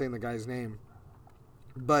even like saying the guy's name.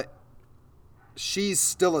 But she's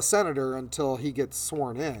still a senator until he gets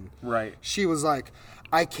sworn in. Right. She was like,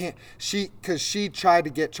 I can't. Because she tried to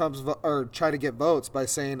get try to get votes by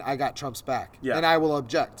saying, I got Trump's back. Yeah. And I will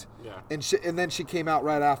object. Yeah. And then she came out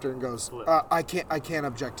right after and goes, I can't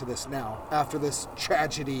object to this now after this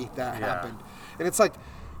tragedy that happened. And it's like,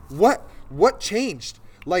 what changed?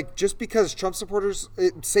 Like, just because Trump supporters,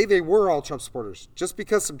 say they were all Trump supporters, just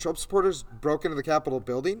because some Trump supporters broke into the Capitol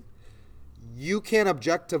building, you can't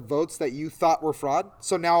object to votes that you thought were fraud?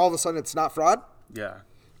 So now all of a sudden it's not fraud? Yeah.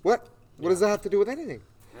 What does that have to do with anything?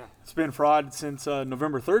 Yeah. It's been fraud since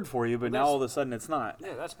November 3rd for you, but now all of a sudden it's not.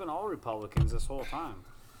 Yeah, that's been all Republicans this whole time.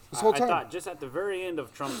 I thought just at the very end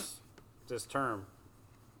of this term,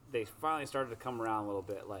 they finally started to come around a little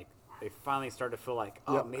bit. Like, they finally started to feel like,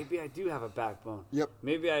 maybe I do have a backbone. Yep.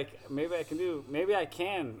 Maybe I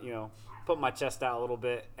can, put my chest out a little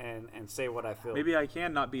bit and say what I feel. Maybe I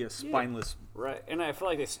can not be a spineless. Yeah. Right. And I feel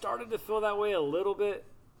like they started to feel that way a little bit.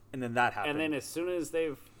 And then that happened. And then as soon as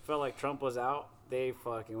they felt like Trump was out, they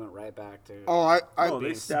fucking went right back to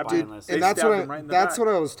they stabbed spineless. And that's what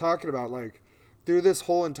I was talking about. Like, through this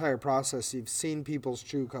whole entire process, you've seen people's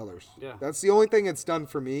true colors. Yeah. That's the only thing it's done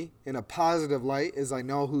for me in a positive light is I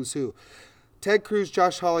know who's who. Ted Cruz,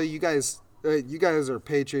 Josh Hawley, you guys are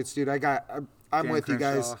Patriots, dude. I'm Dan with Crenshaw. you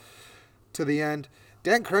guys to the end.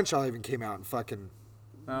 Dan Crenshaw even came out and fucking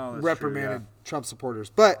reprimanded Trump supporters,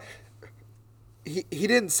 but he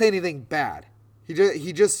didn't say anything bad.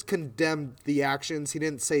 He just condemned the actions. He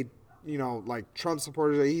didn't say, like Trump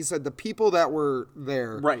supporters. He said the people that were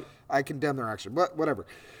there, right, I condemn their action, but whatever.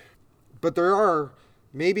 But there are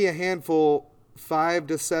maybe a handful, 5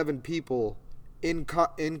 to 7 people in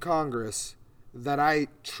Congress that I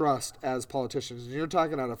trust as politicians. And you're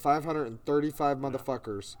talking out of 535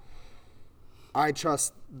 motherfuckers. I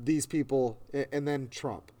trust these people, and then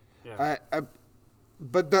Trump. Yeah.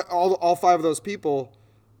 But all 5 of those people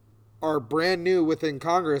are brand new within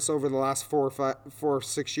Congress over the last 4 or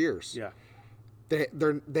 6 years. Yeah.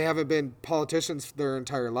 They haven't been politicians their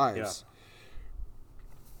entire lives. Yeah.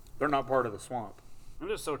 They're not part of the swamp. I'm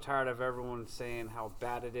just so tired of everyone saying how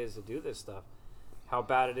bad it is to do this stuff. How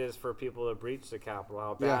bad it is for people to breach the Capitol.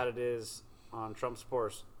 How bad it is on Trump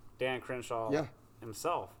supporters. Dan Crenshaw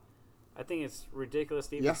himself. I think it's ridiculous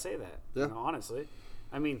to even say that. Yeah. Honestly.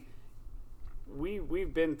 I mean,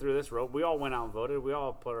 we've been through this road. We all went out and voted. We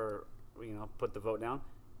all put the vote down.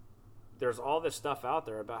 There's all this stuff out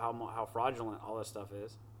there about how fraudulent all this stuff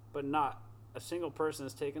is, but not a single person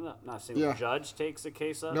is taken up. Not a single judge takes a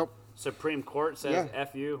case up. Nope. Supreme Court says,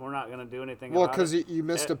 F you, we're not going to do anything well, about it. Well, because you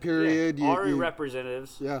missed a period. Our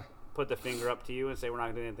representatives Yeah. put the finger up to you and say we're not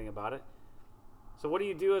going to do anything about it. So what do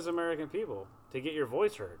you do as American people to get your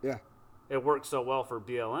voice heard? Yeah. It works so well for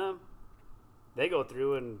BLM. They go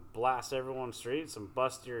through and blast everyone's streets and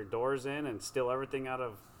bust your doors in and steal everything out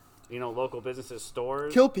of, local businesses'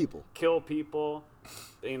 stores. Kill people.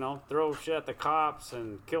 Throw shit at the cops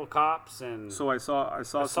and kill cops and. So I saw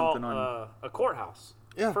something on a courthouse.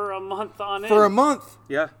 Yeah. For a month on end. For a month.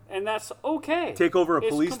 Yeah. And that's okay. Take over a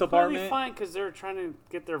police department. It's completely fine because they're trying to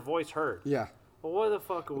get their voice heard. Yeah. Well, what the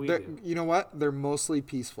fuck do we do? You know what? They're mostly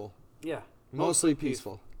peaceful. Yeah. Mostly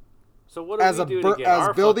peaceful. So what do we do to get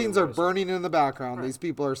our as buildings are voice burning in the background, these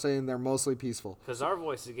people are saying they're mostly peaceful. Because our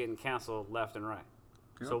voice is getting canceled left and right.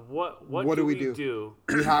 Yep. So what do we do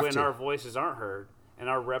when our voices aren't heard and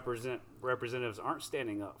our representatives aren't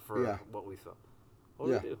standing up for what we feel? What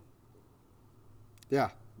do we do? Yeah.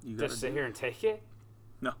 Just sit here and take it?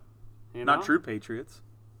 No. Not true patriots.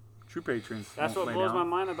 True patriots. That's what blows my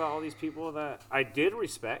mind about all these people that I did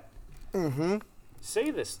respect. Mm-hmm.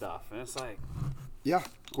 Say this stuff. And it's like, Yeah.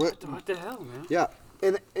 What the hell, man? Yeah.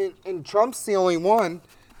 And Trump's the only one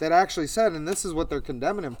that actually said, and this is what they're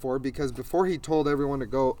condemning him for, because before he told everyone to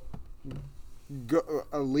go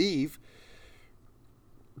leave,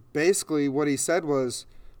 basically what he said was,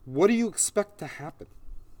 what do you expect to happen?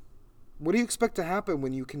 What do you expect to happen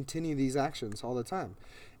when you continue these actions all the time?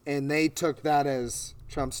 And they took that as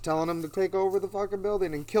Trump's telling them to take over the fucking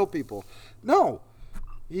building and kill people. No,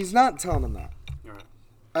 he's not telling them that.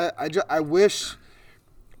 Right. I wish.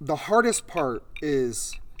 The hardest part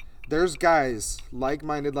is there's guys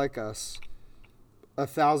like-minded like us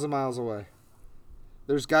 1,000 miles away.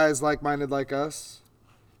 There's guys like-minded like us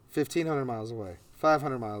 1,500 miles away,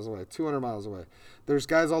 500 miles away, 200 miles away. There's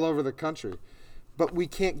guys all over the country, but we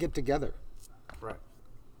can't get together. Right.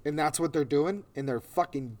 And that's what they're doing, and they're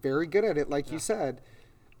fucking very good at it, like you said,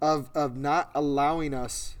 of not allowing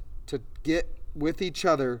us to get with each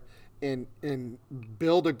other and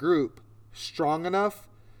build a group strong enough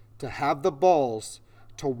to have the balls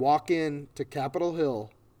to walk in to Capitol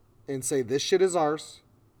Hill and say, this shit is ours,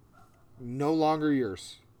 no longer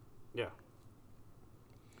yours. Yeah.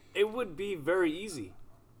 It would be very easy.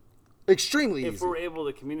 Extremely easy. If we're able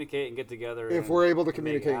to communicate and get together. If we're able to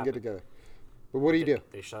communicate and get together. But what do you do?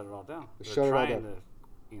 They shut it all down. They're shut it all trying down.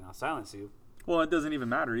 to, silence you. Well, it doesn't even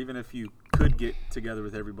matter. Even if you could get together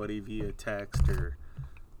with everybody via text or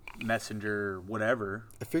messenger or whatever.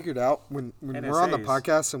 I figured out when we're on the NSAs.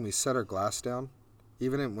 podcast and we set our glass down,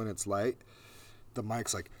 even when it's light, the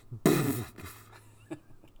mic's like...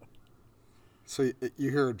 So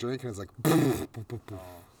you hear a drink and it's like...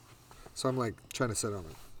 So I'm like trying to set on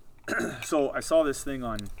it. So I saw this thing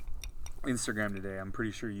on Instagram today. I'm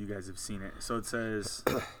pretty sure you guys have seen it. So it says,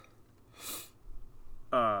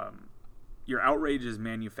 your outrage is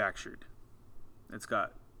manufactured. It's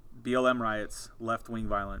got BLM riots, left-wing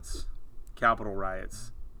violence, Capitol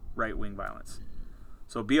riots, right-wing violence.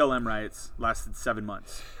 So BLM riots lasted 7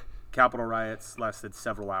 months. Capitol riots lasted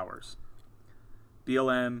several hours.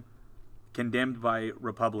 BLM condemned by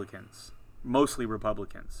Republicans, mostly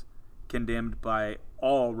Republicans, condemned by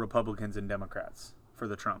all Republicans and Democrats for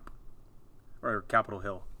the Trump or Capitol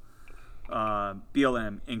Hill.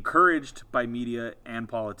 BLM encouraged by media and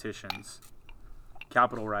politicians.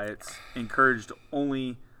 Capitol riots encouraged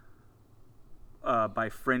only by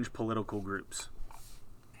fringe political groups.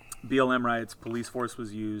 BLM riots, police force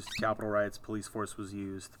was used. Capitol riots, police force was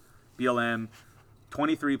used. BLM,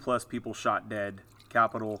 23 plus people shot dead.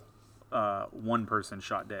 Capitol, 1 person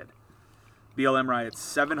shot dead. BLM riots,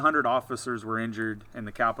 700 officers were injured. In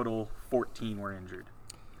the Capitol, 14 were injured.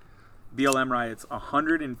 BLM riots,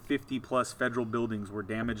 150 plus federal buildings were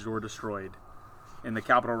damaged or destroyed. In the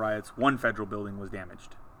Capitol riots, 1 federal building was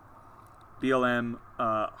damaged. BLM,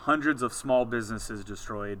 hundreds of small businesses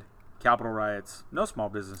destroyed. Capitol riots, no small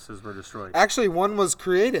businesses were destroyed. Actually, one was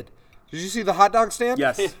created. Did you see the hot dog stand?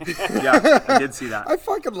 Yes. Yeah, I did see that. I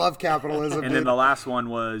fucking love capitalism. And dude. then the last one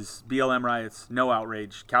was BLM riots, no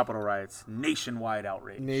outrage. Capitol riots, nationwide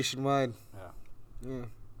outrage. Nationwide. Yeah.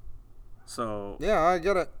 So Yeah, I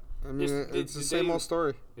get it. I mean, Just- it's do the same they- old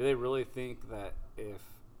story. Do they really think that if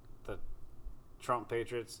the Trump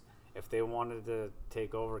Patriots, if they wanted to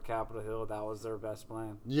take over Capitol Hill, that was their best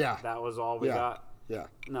plan? Yeah. That was all we Yeah. got? Yeah.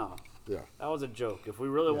 No. Yeah. That was a joke. If we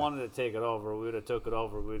really wanted to take it over, we would have took it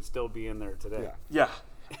over. We would still be in there today. Yeah.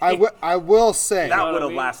 yeah, I will say that know what would I have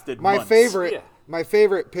mean? lasted my months. favorite Yeah. my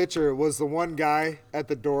favorite picture was the one guy at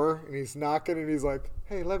the door and he's knocking and he's like,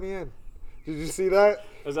 "Hey, let me in." Did you see that?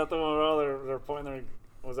 Was that the one where all they're pointing their...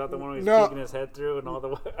 Was that the one where he's No. peeking his head through and all the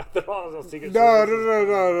all those secret No,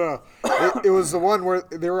 services? no. It was the one where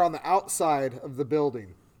they were on the outside of the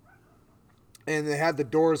building. And they had the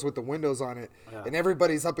doors with the windows on it. Yeah. And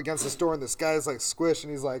everybody's up against this door and this guy's like squished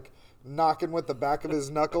and he's like knocking with the back of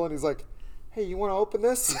his knuckle and he's like, "Hey, you want to open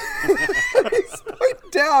this?" He's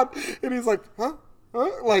pointing down and he's like, "Huh?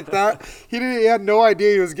 Huh?" Like that. He had no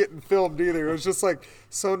idea he was getting filmed either. It was just like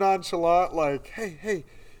so nonchalant, like, hey,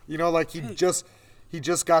 you know, like he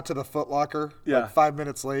just got to the Foot Locker Yeah. like 5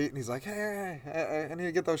 minutes late, and he's like, hey, I need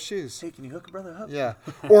to get those shoes. Hey, can you hook a brother up? Yeah.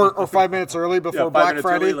 Or 5 minutes early before 5 Black minutes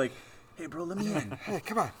Friday. early, like, hey, bro, let me in. Hey,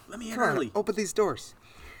 come on. Let me in Come on, early. open these doors.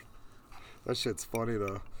 That shit's funny,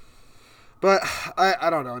 though. But I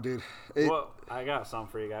don't know, dude. Well, I got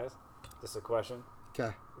something for you guys. Just a question.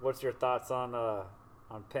 Okay. What's your thoughts on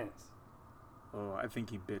Pence? Oh, I think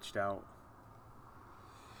he bitched out.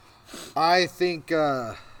 I think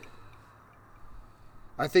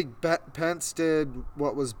Pence did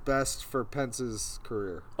what was best for Pence's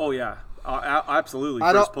career. Oh, yeah. Absolutely.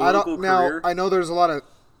 I For his don't political career. now. I know there's a lot of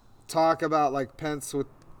talk about like Pence with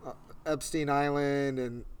Epstein Island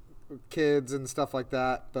and kids and stuff like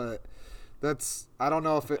that, but I don't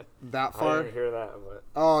know if it that I far. didn't hear that, but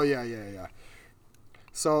Oh yeah.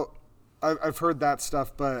 So I've heard that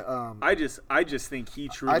stuff, but I just think he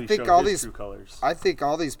truly think showed all his these true colors. I think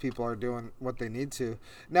all these people are doing what they need to.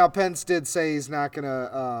 Now Pence did say he's not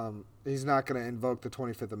gonna invoke the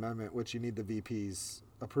 25th Amendment, which you need the VP's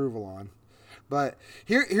approval on. But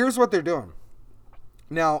here's what they're doing.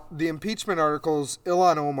 Now the impeachment articles,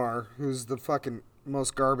 Ilhan Omar, who's the fucking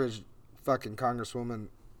most garbage fucking congresswoman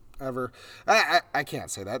ever. I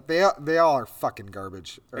can't say that. They all are fucking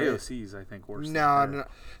garbage. Right? AOC's, I think, worse. No.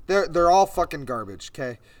 They're all fucking garbage.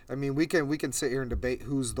 Okay. I mean, we can sit here and debate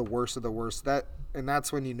who's the worst of the worst.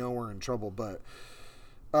 That's when you know we're in trouble. But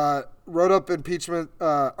wrote up impeachment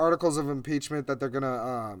articles of impeachment that they're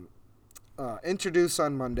gonna introduce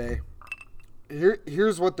on Monday.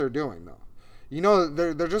 Here's what they're doing though. You know,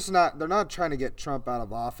 they're not trying to get Trump out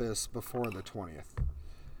of office before the 20th.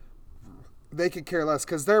 They could care less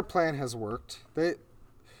because their plan has worked.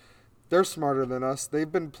 They're smarter than us.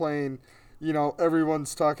 They've been playing, you know,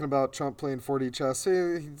 everyone's talking about Trump playing 4D chess.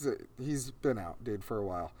 He's been out, dude, for a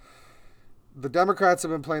while. The Democrats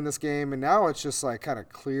have been playing this game, and now it's just like kind of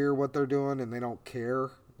clear what they're doing, and they don't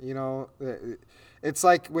care. You know, it's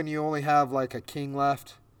like when you only have like a king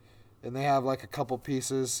left, and they have like a couple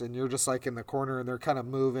pieces, and you're just like in the corner, and they're kind of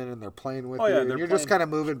moving, and they're playing with you, and you're just kind of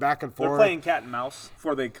moving back and forth. They're playing cat and mouse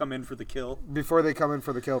before they come in for the kill.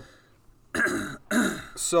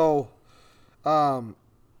 So,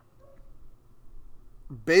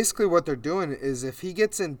 basically what they're doing is if he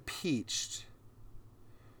gets impeached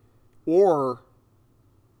or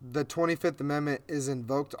the 25th Amendment is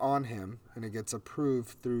invoked on him and it gets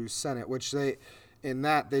approved through Senate, which they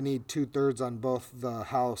need 2/3 on both the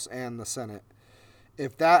House and the Senate.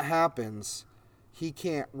 If that happens, he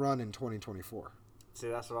can't run in 2024. see,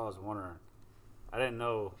 that's what I was wondering. I didn't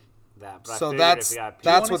know that. But So I that's if he got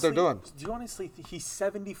that's what they're doing. Do you honestly think he's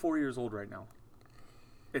 74 years old right now?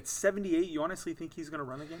 It's 78. You honestly think he's going to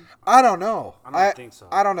run again? I don't know. I don't think so.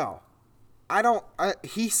 I don't know.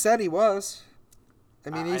 He said he was. I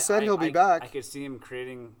mean, he said he'll be back. I could see him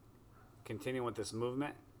continuing with this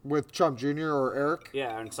movement. With Trump Jr. or Eric?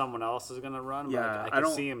 Yeah, and someone else is going to run. Yeah, but I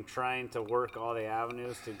could see him trying to work all the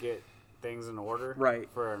avenues to get things in order. Right.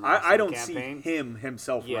 For I don't campaign. see him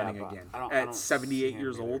himself running again at 78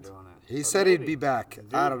 years old. He said he'd be back.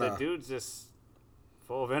 I don't know. The dude's just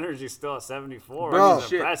full of energy still at 74. Bro, It's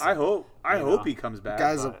Shit, impressive. I hope he comes back.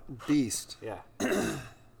 Guy's a beast. Yeah.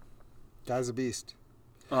 Guy's a beast.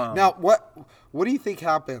 Now, what do you think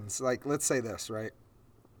happens? Like, let's say this, right?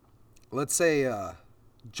 Let's say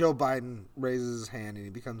Joe Biden raises his hand and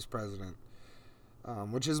he becomes president,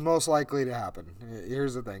 which is most likely to happen.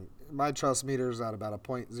 Here's the thing. My trust meter is at about a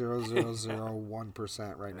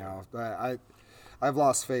 0.0001% right now. I've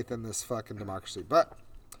lost faith in this fucking democracy. But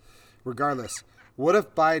regardless, what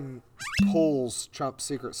if Biden pulls Trump's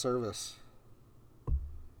Secret Service?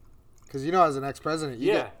 Because, you know, as an ex-president,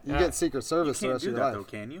 you get Secret Service the rest of your life. Though,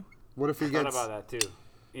 can you? What if he I thought gets... about that too.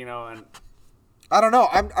 You know, and I don't know.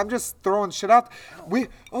 I'm just throwing shit out. You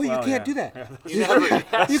can't do that. you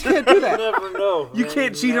can't You can't do You that. never know. You man.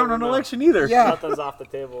 can't cheat on never an know. election either. Yeah. Nothing's off the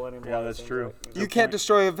table anymore. Yeah, that's it seems true. like. You can't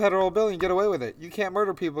destroy a federal building, get away with it. You can't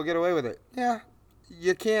murder people, get away with it. Yeah,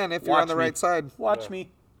 you can if you're on the right side. Watch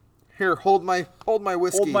me. Here, hold my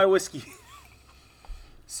whiskey. Hold my whiskey.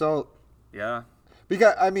 So, Yeah.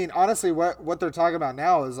 because I mean, honestly, what they're talking about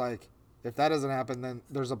now is like, if that doesn't happen, then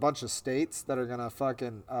there's a bunch of states that are gonna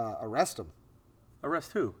fucking arrest him,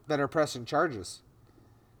 Arrest who? that are pressing charges.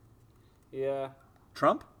 Yeah.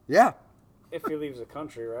 Trump? Yeah, If he leaves the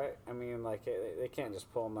country, right? I mean, like, they can't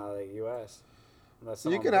just pull him out of the U.S. unless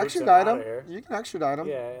you someone can boots extradite out him. of here. You can extradite him.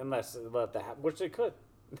 Yeah, unless they let that happen, which they could.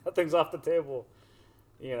 Nothing's off the table,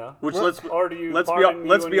 you know. Which Well, Or do you let's pardon be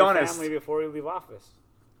you and be your honest. family before you leave office?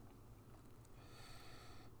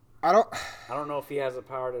 I don't know if he has the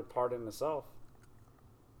power to pardon himself.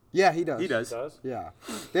 Yeah, he does. He does. He does? Yeah,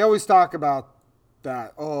 they always talk about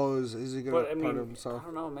that. Oh, is he gonna But, I pardon mean, himself? I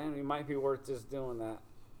don't know, man. It might be worth just doing that,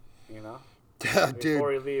 you know? Dude,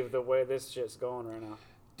 Before you leave the way this shit's going right now.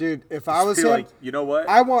 dude, if I was Be him, like, you know what?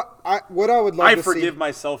 what I would love I to forgive see.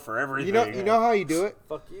 myself for everything. You know how you do it?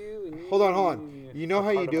 Fuck you. And you Hold on. You know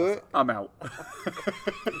how you do it? I'm out.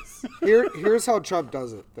 Here's how Trump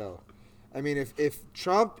does it, though. I mean, if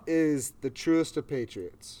Trump is the truest of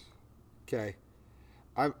patriots, okay,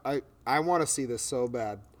 I want to see this so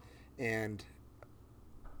bad, and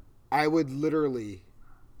I would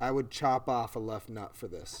chop off a left nut for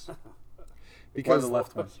this. Why Because the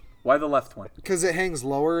left one? Why the left one? Because it hangs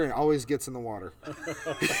lower and always gets in the water.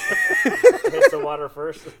 Hits the water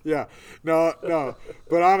first. Yeah. No.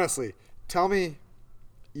 But honestly, tell me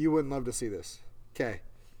you wouldn't love to see this. Okay.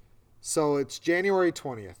 So it's January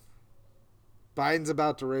 20th. Biden's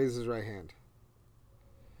about to raise his right hand.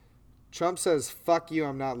 Trump says, fuck you,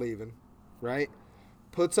 I'm not leaving. Right?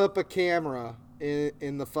 Puts up a camera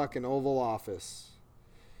in the fucking Oval Office.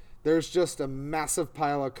 There's just a massive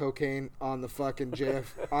pile of cocaine on the fucking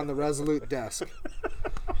on the Resolute desk.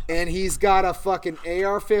 And he's got a fucking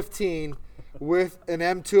AR-15 with an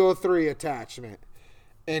M203 attachment.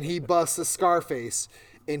 And he busts a Scarface.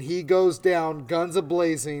 And he goes down, guns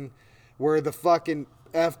a-blazing, where the fucking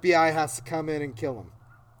FBI has to come in and kill him.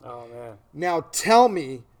 Oh, man. Now tell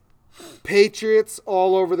me, patriots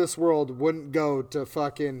all over this world wouldn't go to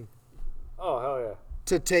fucking... Oh, hell yeah.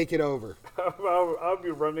 To take it over. I would be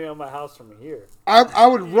running out of my house from here. I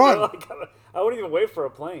would run. I wouldn't even wait for a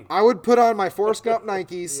plane. I would put on my Forrest Gump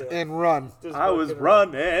Nikes and run. I was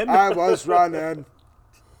running. I was running.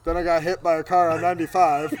 Then I got hit by a car on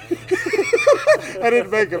 95. I didn't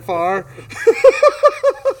make it far.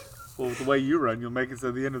 Well, with the way you run, you'll make it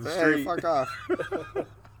to the end of the street. Hey, fuck off.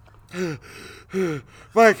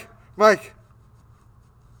 Mike.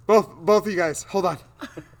 Both of you guys, hold on.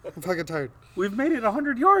 I'm fucking tired. We've made it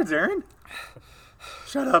 100 yards, Aaron.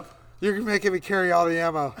 Shut up. You're making me carry all the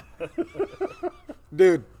ammo.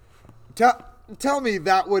 Dude, tell me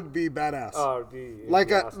that would be badass. Oh, dude.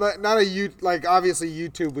 Like obviously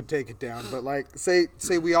YouTube would take it down, but like say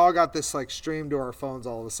we all got this like streamed to our phones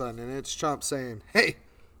all of a sudden, and it's Trump saying, "Hey,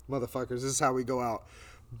 motherfuckers, this is how we go out."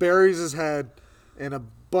 Buries his head in a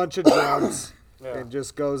bunch of drugs and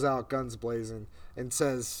just goes out guns blazing and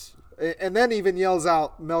says, and then even yells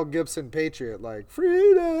out Mel Gibson Patriot, like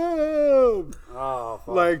freedom. Oh, fuck,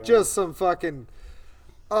 like man. just some fucking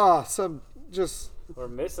just. We're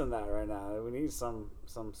missing that right now. We need some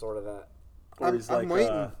sort of that. I'm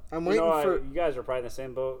waiting. I'm waiting for. You guys are probably in the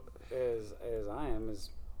same boat as I am. Is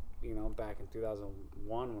back in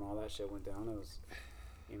 2001 when all that shit went down. It was,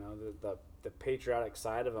 the patriotic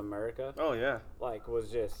side of America. Oh yeah. Like was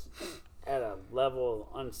just at a level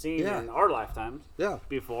unseen in our lifetimes. Yeah.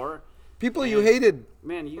 Before. People you hated.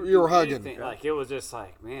 Man, you were hugging. Like it was just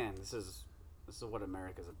like, man, this is what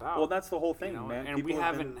America's about. Well, that's the whole thing, man. And we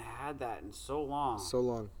haven't had that in so long.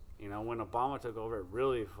 When Obama took over, it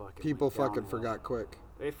really fucking people fucking forgot quick.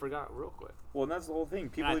 They forgot real quick. Well, and that's the whole thing.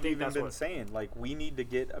 People have even been saying, like, we need to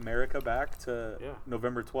get America back to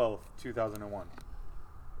November 12th, 2001.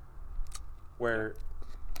 Where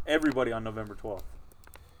everybody on November 12th,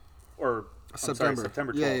 or September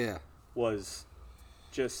 12th, was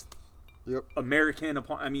just American.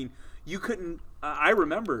 I mean, you couldn't, I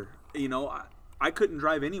remember, I couldn't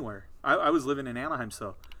drive anywhere. I was living in Anaheim,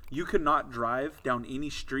 so you could not drive down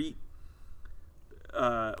any street,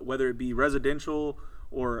 whether it be residential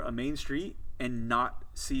or a main street, and not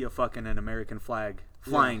see an American flag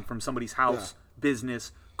flying from somebody's house,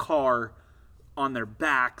 business, car, on their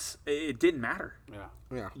backs. It didn't matter.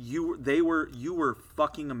 Yeah. You were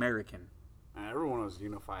fucking American. And everyone was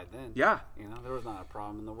unified then. Yeah. There was not a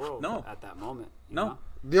problem in the world at that moment. No.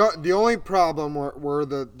 The only problem were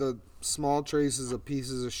the small traces of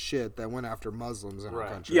pieces of shit that went after Muslims in our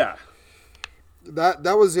country. Yeah.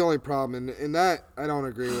 That was the only problem, and that I don't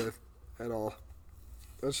agree with at all.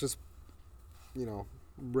 That's just,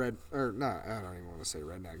 red, or not, I don't even want to say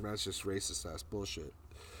redneck. That's just racist ass bullshit.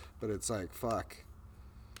 But it's like, fuck.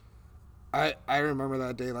 I remember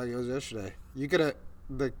that day like it was yesterday. You could have,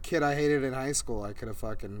 the kid I hated in high school, I could have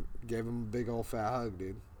fucking gave him a big old fat hug,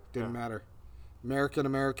 dude. Didn't matter.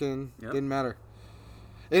 American, didn't matter.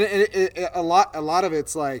 And a lot of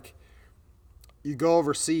it's like, you go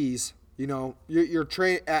overseas, you're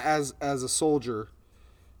trained as a soldier.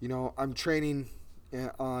 I'm training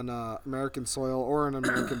on American soil or an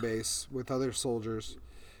American base with other soldiers,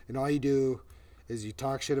 and all you do is you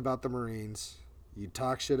talk shit about the Marines, you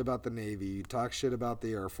talk shit about the Navy, you talk shit about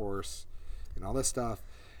the Air Force, and all this stuff,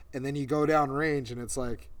 and then you go down range, and it's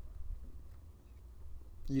like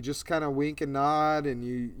you just kind of wink and nod, and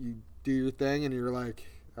you do your thing, and you're like,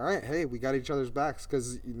 all right, hey, we got each other's backs,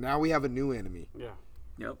 because now we have a new enemy. Yeah.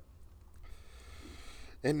 Yep.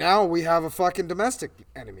 And now we have a fucking domestic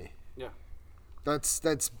enemy. Yeah.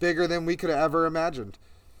 That's bigger than we could have ever imagined.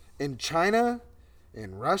 And China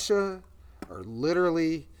and Russia are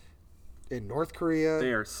literally in North Korea.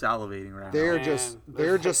 They are salivating right now.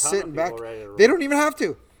 They're just sitting back. They don't even have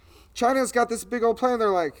to. China's got this big old plan. They're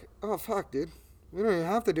like, oh fuck, dude. We don't even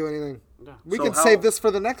have to do anything. Yeah. We can save this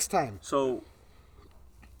for the next time.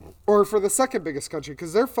 Or for the second biggest country,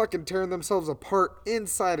 because they're fucking tearing themselves apart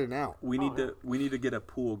inside and out. We need to get a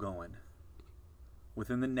pool going.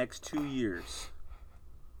 Within the next 2 years,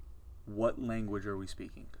 what language are we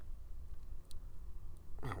speaking?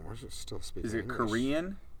 Oh, we're just still speaking Is it English.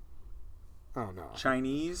 Korean? Oh, no.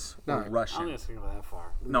 Chinese No. or I'm Russian? not thinking of that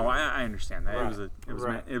far. No, I understand that.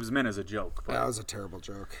 Right. It was meant as a joke. But That was a terrible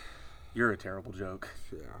joke. you're a terrible joke.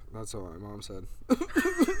 Yeah, that's what my mom said.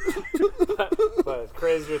 But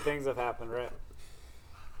crazier things have happened, right?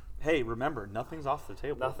 Hey, remember, nothing's off the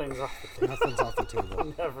table. Nothing's off the table. Nothing's off the table.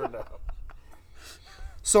 You never know.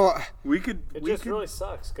 So We could. It we just could, really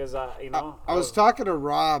sucks because I was talking to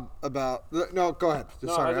Rob about. No, go ahead.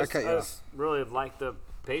 No, Sorry, I I cut you off. just really like the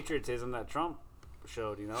patriotism that Trump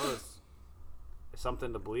showed. It's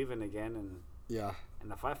something to believe in again Yeah,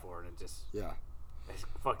 and to fight for. And it's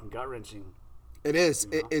fucking gut wrenching. it is.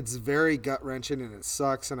 You know? It's very gut wrenching and it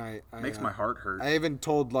sucks. And I makes my heart hurt. I even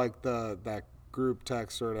told like that group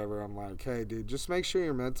text or whatever. I'm like, hey, dude, just make sure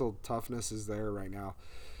your mental toughness is there right now,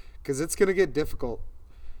 because it's gonna get difficult.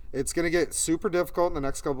 It's gonna get super difficult in the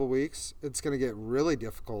next couple of weeks. It's gonna get really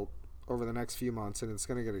difficult over the next few months, and it's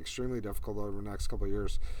gonna get extremely difficult over the next couple of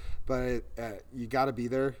years. But you got to be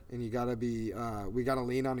there, and you got to be. We got to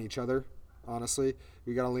lean on each other. Honestly,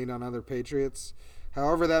 we got to lean on other patriots,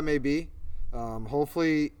 however that may be.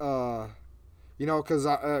 Hopefully, because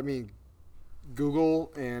I mean,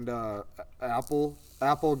 Google and Apple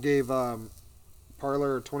gave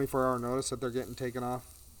Parler a 24-hour notice that they're getting taken off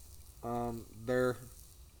their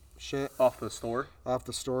shit Off the store. off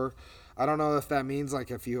the store. I don't know if that means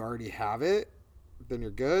like if you already have it, then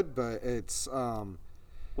you're good. But it's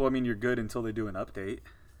Well, I mean, you're good until they do an update.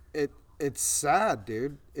 it's sad,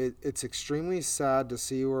 dude. It's extremely sad to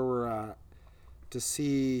see where we're at. To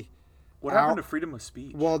see What happened to freedom of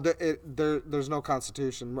speech? well, there's no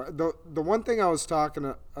constitution. The one thing I was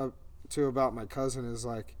talking to about my cousin is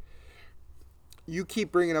like, you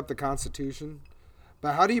keep bringing up the Constitution,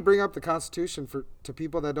 but how do you bring up the Constitution to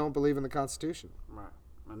people that don't believe in the Constitution? Right.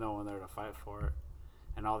 And no one there to fight for it.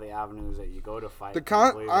 And all the avenues that you go to fight.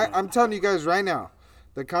 I'm telling you guys right now,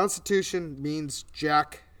 the Constitution means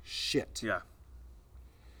jack shit. Yeah.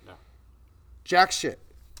 Yeah. Jack shit.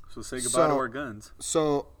 So say goodbye to So- our guns.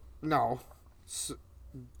 So, no.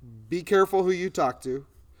 Be careful who you talk to.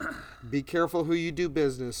 Be careful who you do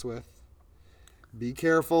business with. Be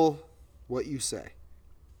careful what you say.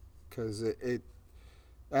 Because it,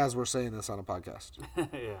 as we're saying this on a podcast,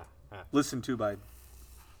 Yeah. Listened to by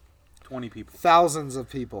 20 people. thousands of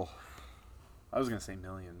people. I was going to say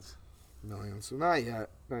millions. Millions. Not yet.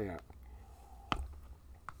 Not yet.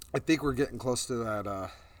 I think we're getting close to that.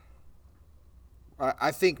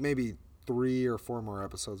 I think maybe 3 or 4 more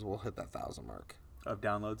episodes we'll hit that 1,000 mark. Of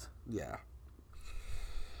downloads. Yeah.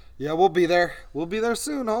 Yeah, we'll be there. We'll be there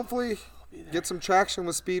soon, hopefully. Get some traction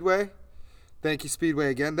with Speedway. Thank you,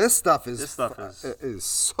 Speedway, again. This stuff is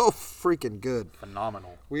so freaking good.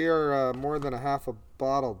 Phenomenal. We are more than a half a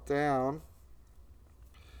bottle down.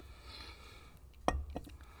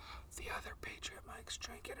 The other Patriot Mike's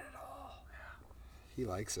drinking it all. He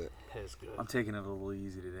likes it. It's good. I'm taking it a little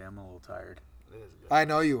easy today. I'm a little tired. It is good. I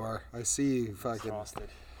know you are. I see you fucking. Exhausted.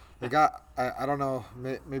 I don't know.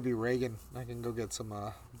 Maybe Reagan. I can go get some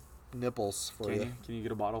nipples for you. Can you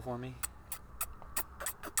get a bottle for me?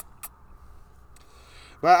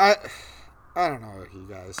 But I don't know, you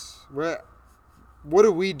guys. What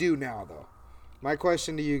do we do now, though? My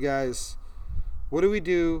question to you guys: what do we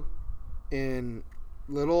do in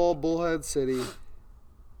little old Bullhead City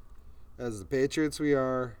as the Patriots we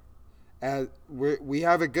are? As we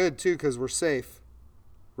have it good too because we're safe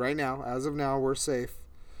right now. As of now, we're safe.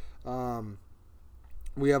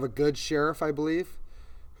 We have a good sheriff, I believe.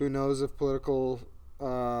 Who knows if political,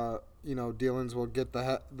 dealings will get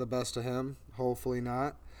the best of him? Hopefully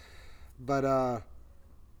not. But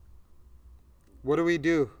what do we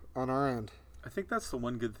do on our end? I think that's the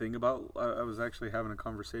one good thing about. I was actually having a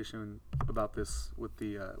conversation about this with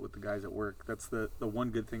the guys at work. That's the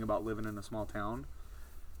one good thing about living in a small town.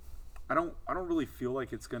 I don't really feel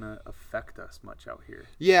like it's gonna affect us much out here.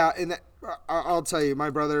 Yeah, and I'll tell you, my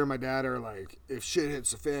brother and my dad are like, if shit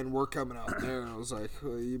hits the fan, we're coming out there. And I was like,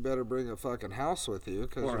 well, you better bring a fucking house with you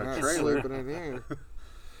because Or you're a not trailer. sleeping in here.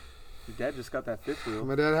 Your dad just got that fifth wheel.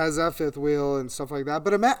 My dad has that fifth wheel and stuff like that.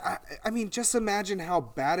 But I mean, just imagine how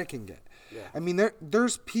bad it can get. Yeah. I mean,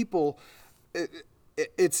 there's people.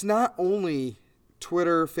 It's not only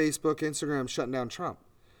Twitter, Facebook, Instagram shutting down Trump.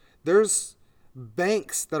 There's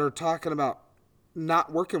banks that are talking about not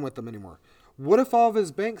working with them anymore. What if all of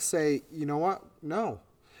his banks say, you know what? No.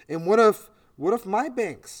 And what if my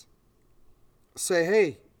banks say,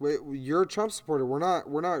 hey, you're a Trump supporter. We're not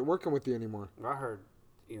working with you anymore. I heard,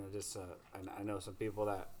 I know some people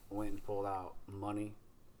that went and pulled out money,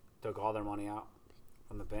 took all their money out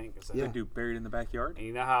from the bank. Yeah, dude, buried in the backyard. And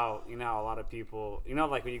you know how a lot of people,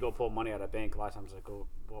 like when you go pull money out of a bank, a lot of times they go,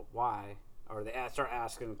 well, why? Or they start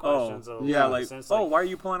asking questions. Why are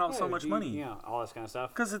you pulling out so much money? All this kind of stuff.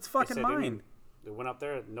 Because it's fucking mine. They went up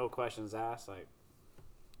there, no questions asked,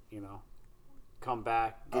 come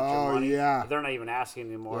back, get your money. Yeah. They're not even asking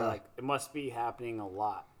anymore. Like, it must be happening a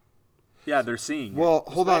lot. Yeah, they're seeing it.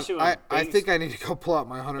 Hold on. I think I need to go pull out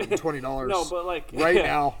my $120. No, but right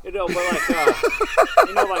now. No,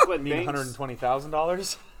 but like with banks.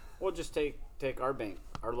 $120,000? We'll just take our bank,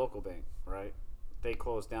 our local bank, right? They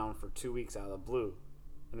closed down for 2 weeks out of the blue,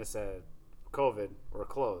 and they said, COVID, we're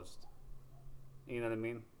closed. You know what I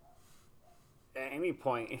mean? At any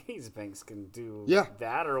point, these banks can do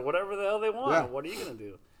that or whatever the hell they want. Yeah. What are you gonna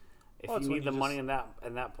do? If you need the money in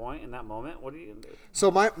that point, in that moment, what are you gonna do? So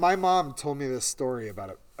my mom told me this story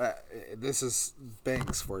about it. This is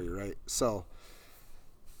banks for you, right? So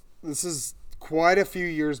this is quite a few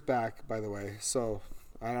years back, by the way. So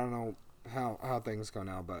I don't know how things go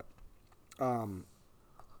now, but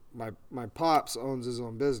my pops owns his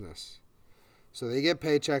own business, so they get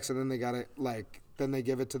paychecks and then they got it then they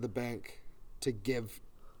give it to the bank to give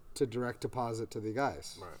to direct deposit to the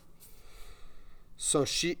guys. Right. So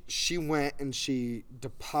she went and she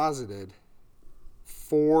deposited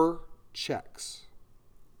 4 checks.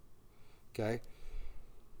 Okay.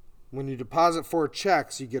 When you deposit 4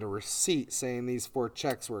 checks, you get a receipt saying these 4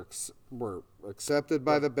 checks were accepted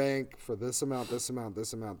by the bank for this amount, this amount,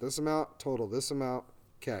 this amount, this amount, total this amount.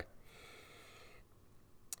 Okay.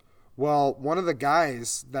 Well, one of the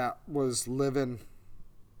guys that was living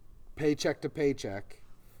paycheck to paycheck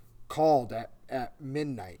called at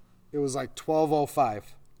midnight. It was like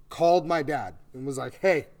 12:05. Called my dad and was like,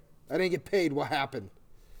 "Hey, I didn't get paid. What happened?"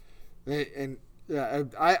 And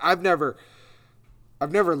I've never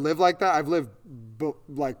lived like that. I've lived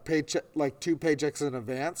like 2 paychecks in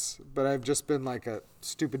advance, but I've just been like a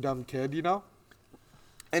stupid dumb kid,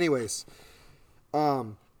 Anyways,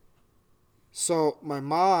 so my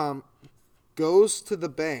mom goes to the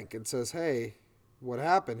bank and says, "Hey, what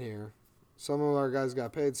happened here? Some of our guys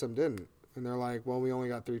got paid, some didn't." And they're like, "Well, we only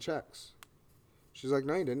got 3 checks." She's like,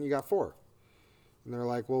 "No, you didn't. You got 4." And they're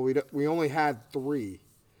like, "Well, we only had 3."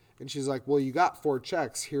 And she's like, "Well, you got 4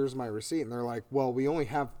 checks. Here's my receipt." And they're like, "Well, we only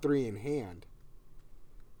have 3 in hand."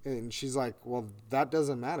 And she's like, "Well, that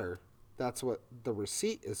doesn't matter. That's what the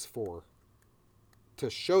receipt is for. To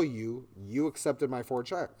show you accepted my 4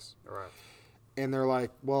 checks." Right. And they're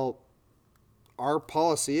like, "Well, our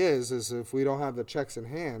policy is if we don't have the checks in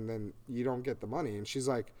hand, then you don't get the money." And she's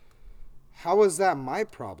like, "How is that my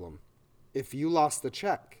problem if you lost the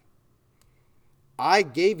check? I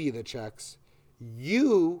gave you the checks.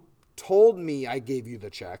 You told me I gave you the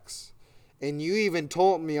checks. And you even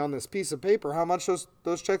told me on this piece of paper how much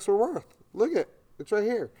those checks were worth. Look at it. It's right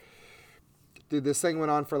here." Dude, this thing went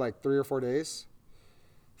on for like 3 or 4 days.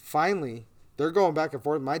 Finally, they're going back and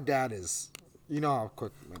forth. My dad is, you know how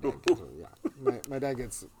quick my dad gets. Yeah. My dad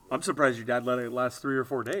gets. I'm surprised your dad let it last 3 or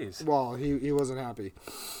 4 days. Well, he wasn't happy.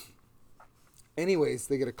 Anyways,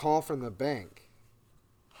 they get a call from the bank.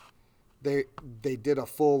 They did a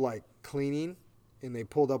full cleaning, and they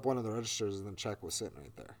pulled up one of the registers, and the check was sitting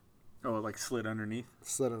right there. Oh, it slid underneath?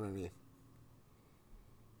 Slid underneath.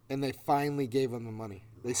 And they finally gave him the money.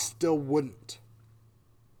 They still wouldn't.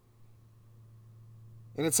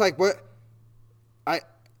 And it's like, what?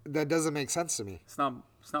 That doesn't make sense to me. It's not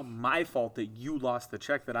my fault that you lost the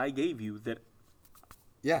check that I gave you. That.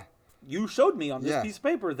 Yeah. You showed me on this piece of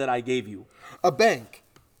paper that I gave you. A bank.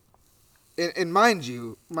 And mind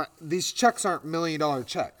you, these checks aren't $1 million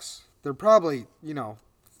checks. They're probably,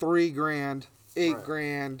 $3,000,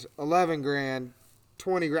 $8,000, $11,000,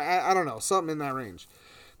 $20,000. I don't know, something in that range.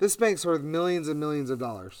 This bank's worth millions and millions of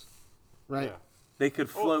dollars, right? Yeah. They could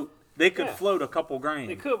float. They could float a couple grand.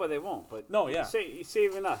 They could, but they won't. But no, yeah. Say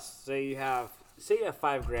even us. Say you have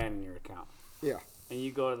 $5,000 in your account. Yeah. And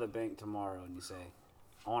you go to the bank tomorrow and you say,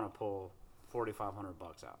 "I want to pull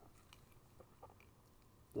 $4,500 out."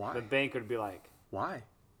 Why? The bank would be like, "Why?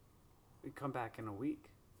 We come back in a week,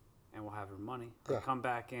 and we'll have your money. Yeah. Or come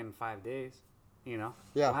back in 5 days. Yeah.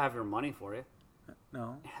 We'll have your money for you."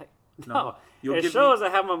 No. No. It shows I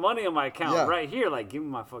have my money in my account right here. Like, give me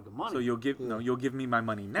my fucking money. So you'll give me my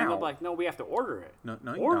money now. And I'm like, "No, we have to order it. No,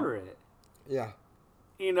 you order don't. it." Yeah.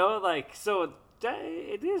 So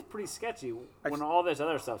it is pretty sketchy when all this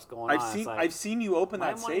other stuff's going on. I've seen you open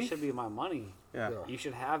that safe. My money should be my money. Yeah. You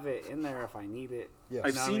should have it in there if I need it. Yes.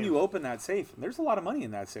 I've seen you open that safe, and there's a lot of money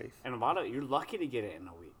in that safe. And you're lucky to get it in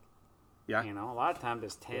a week. Yeah. A lot of times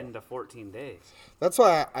it's 10 to 14 days. That's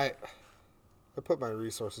why I put my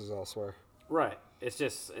resources elsewhere. Right. It's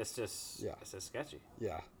just sketchy.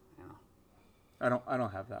 Yeah. You know. I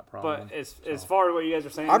don't have that problem. But as far as what you guys are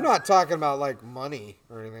saying, I'm not talking about like money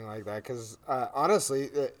or anything like that, because honestly,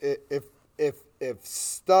 if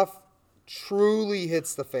stuff truly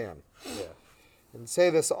hits the fan, yeah, and say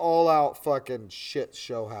this all out fucking shit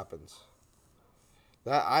show happens,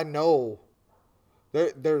 that I know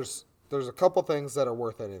there's a couple things that are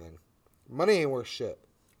worth anything. Money ain't worth shit.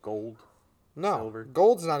 Gold. No, Silver.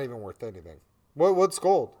 gold's not even worth anything. What's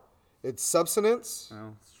gold? It's substance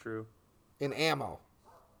No, it's true. and ammo.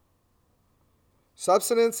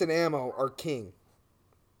 Substance and ammo are king.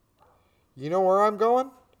 You know where I'm going?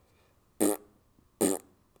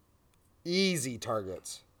 Easy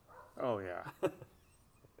targets. Oh yeah.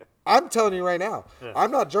 I'm telling you right now. Yeah.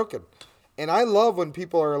 I'm not joking. And I love when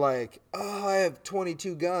people are like, "Oh, I have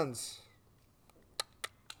 22 guns."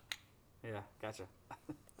 yeah, gotcha.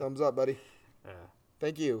 Thumbs up, buddy. Yeah,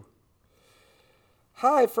 Thank you.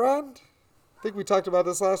 Hi, friend. I think we talked about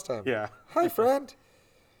this last time. Yeah. Hi, friend.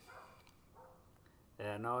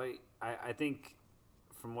 yeah. No, I think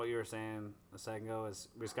from what you were saying a second ago is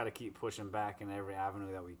we just got to keep pushing back in every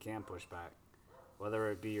avenue that we can push back, whether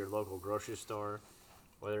it be your local grocery store,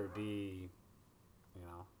 whether it be, you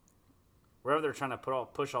know, wherever they're trying to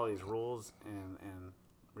push all these rules and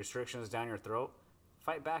restrictions down your throat.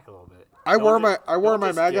 Fight back a little bit. I wore Don't my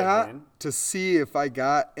just MAGA give hat in. to see if I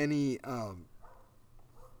got any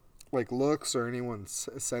like looks or anyone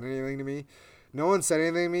said anything to me. No one said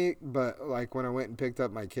anything to me, but like when I went and picked up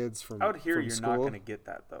my kids from Out here, from you're school, not going to get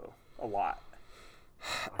that though. A lot.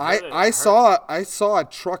 I saw a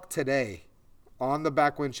truck today on the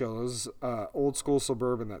back windshield. It was old school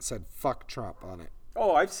Suburban that said "fuck Trump" on it.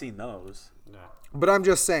 Oh, I've seen those. Yeah. But I'm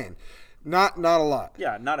just saying, not a lot.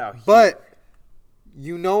 Yeah, not out here. But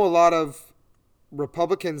you know, a lot of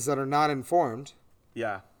Republicans that are not informed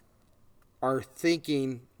yeah, are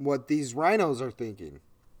thinking what these rhinos are thinking.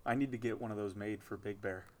 I need to get one of those made for Big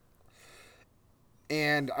Bear.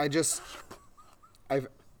 And I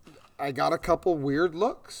got a couple weird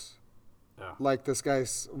looks. Yeah. Like this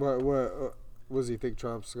guy's, what does he think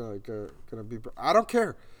Trump's gonna be? I don't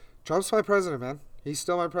care. Trump's my president, man. He's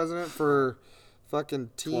still my president for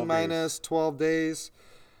fucking T minus 12 days,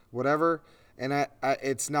 whatever. And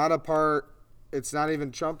it's not it's not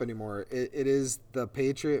even Trump anymore. It is the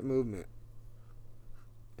Patriot movement.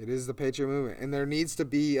 It is the Patriot movement. And there needs to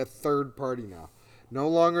be a third party now. No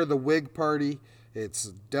longer the Whig party. It's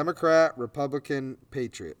Democrat, Republican,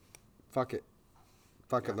 Patriot. Fuck it.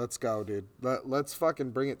 Fuck it. Let's go, dude. Let's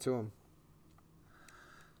fucking bring it to him.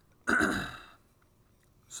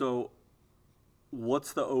 So,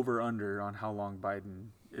 what's the over-under on how long Biden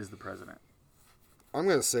is the president? I'm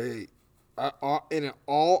going to say, in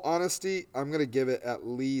all honesty, I'm going to give it at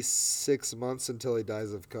least 6 months until he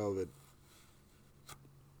dies of COVID.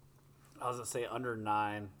 I was going to say under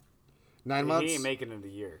 9. 9 months? He ain't making it a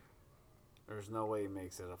year. There's no way he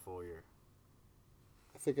makes it a full year.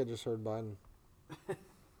 I think I just heard Biden.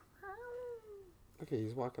 Okay,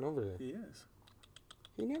 he's walking over here. He is.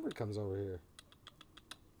 He never comes over here.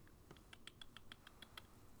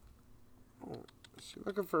 Oh, is she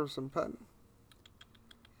looking for some petting?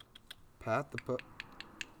 Pat the put.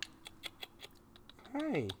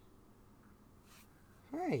 Hi.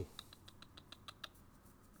 Hi.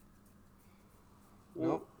 Well,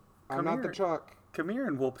 Nope. I'm come not here. the truck. Come here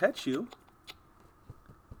and we'll pet you.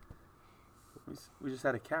 We just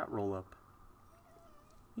had a cat roll up.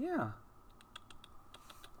 Yeah.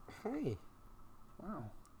 Hi. Wow.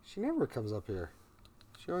 She never comes up here.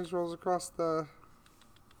 She always rolls across the...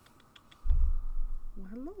 Well,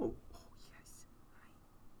 hello. Oh, yes.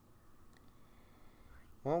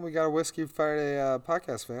 Well, we got a Whiskey Friday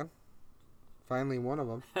podcast fan. Finally one of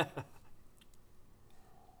them.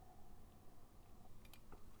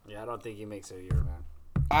 Yeah, I don't think he makes it a year, man.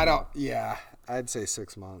 I don't... Yeah, I'd say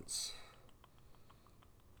 6 months.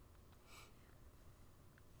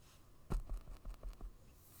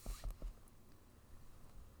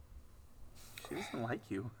 She doesn't like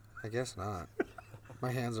you. I guess not.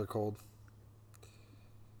 My hands are cold.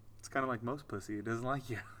 It's kind of like most pussy. It doesn't like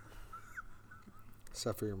you.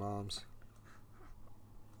 Except for your mom's.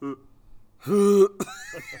 Uh,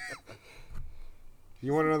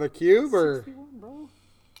 You want another cube, or 61, bro. what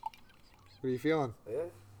are you feeling? Yeah.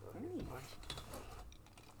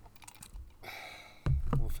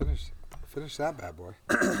 We'll finish that bad boy.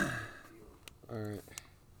 All right.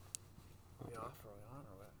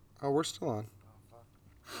 Oh, we're still on.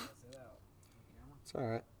 It's all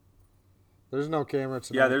right. There's no camera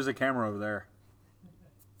tonight. Yeah, there's a camera over there.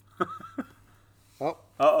 Oh,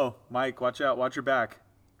 Uh-oh. Mike, watch out. Watch your back.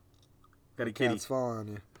 Got a kitty. cat's falling on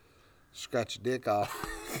you. scratch your dick off.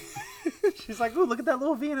 She's like, ooh, look at that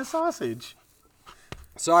little Vienna sausage.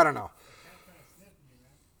 So I don't know.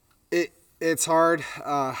 It's hard.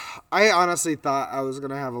 I honestly thought I was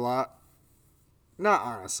gonna have a lot. Not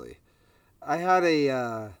honestly. I had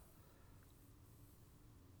a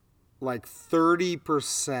like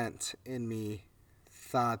 30% in me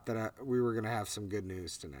thought that we were gonna have some good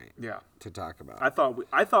news tonight. Yeah. To talk about. I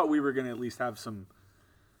thought we were gonna at least have some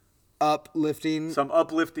uplifting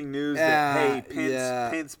news that hey,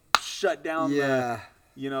 Pence shut down the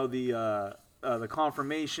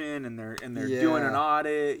confirmation and they're doing an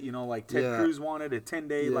audit, like Ted Cruz wanted a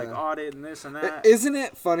 10-day like audit and this and that. Isn't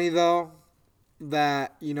it funny though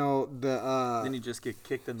that then you just get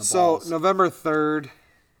kicked in the So balls. November 3rd,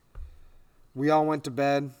 we all went to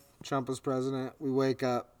bed. Trump was president. We wake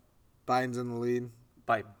up, Biden's in the lead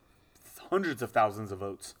by hundreds of thousands of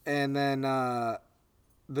votes. And then the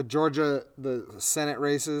Senate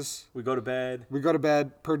races. We go to bed.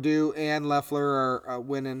 Purdue and Loeffler are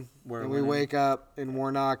winning. We wake up and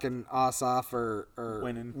Warnock and Ossoff are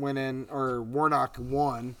winning, or Warnock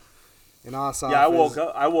won. And Ossoff. Yeah,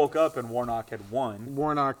 I woke up and Warnock had won.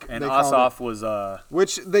 And Ossoff was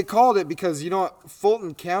which they called it because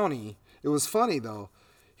Fulton County. It was funny though.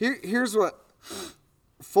 Here's what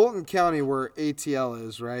Fulton County, where ATL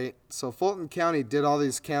is, right? So Fulton County did all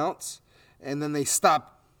these counts, and then they stopped.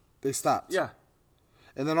 Yeah.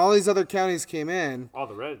 And then all these other counties came in. All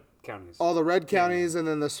the red counties. And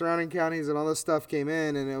then the surrounding counties and all this stuff came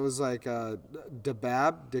in, and it was like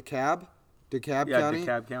DeKalb County.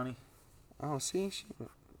 DeKalb County. Oh, see,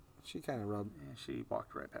 she kind of rubbed. Yeah, she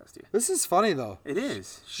walked right past you. This is funny though. It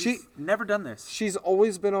is. She's never done this. She's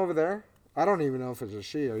always been over there. I don't even know if it's a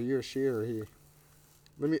she. Are you a she or a he?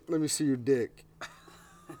 Let me see your dick.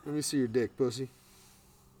 Let me see your dick, pussy.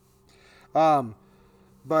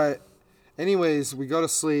 But anyways, we go to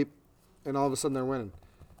sleep, and all of a sudden they're winning.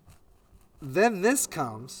 Then this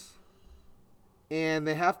comes, and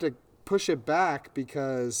they have to push it back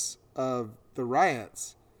because of the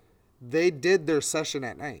riots. They did their session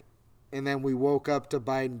at night, and then we woke up to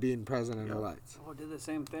Biden being president-elect. Oh, it did the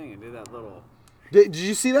same thing. It did that little... Did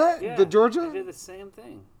you see that? Yeah, the Georgia? It did the same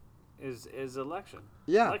thing. Is election.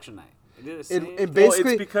 Yeah. Election night. It did the same thing. And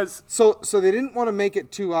basically, it's because so they didn't want to make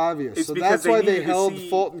it too obvious. So that's why they held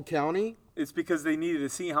Fulton County. It's because they needed to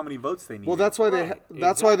see how many votes they needed. Well, that's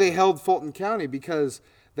why they held Fulton County, because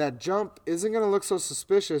that jump isn't going to look so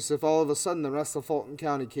suspicious if all of a sudden the rest of Fulton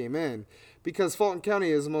County came in, because Fulton County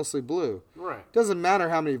is mostly blue. Right. Doesn't matter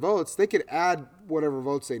how many votes. They could add whatever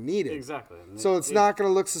votes they needed. Exactly. So it's not going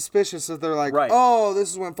to look suspicious if they're like, oh, this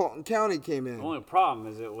is when Fulton County came in. The only problem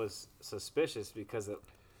is it was suspicious because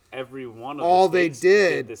every one of all the states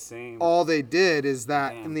they did the same. All they did is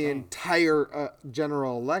that in the entire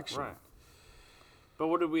general election. Right. But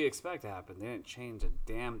what did we expect to happen? They didn't change a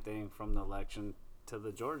damn thing from the election to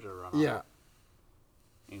the Georgia runoff. Yeah.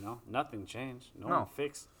 Nothing changed. No one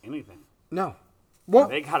fixed anything. No. Well,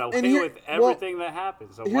 they got away with everything that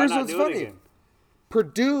happened. So why not do it again?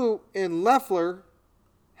 Purdue and Loeffler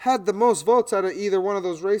had the most votes out of either one of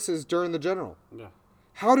those races during the general. Yeah.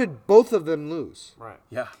 How did both of them lose? Right.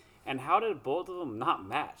 Yeah. And how did both of them not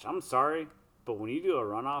match? I'm sorry, but when you do a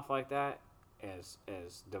runoff like that,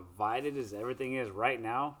 as divided as everything is right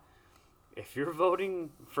now, if you're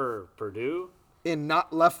voting for Purdue and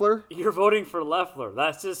not Loeffler, you're voting for Loeffler.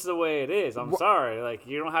 That's just the way it is. I'm sorry. Like,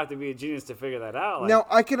 you don't have to be a genius to figure that out. Like, now,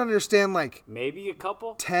 I can understand, like, maybe a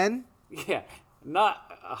couple. 10? Yeah.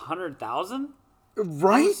 Not 100,000?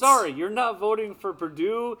 Right? I'm sorry. You're not voting for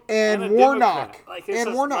Purdue and Warnock. Like,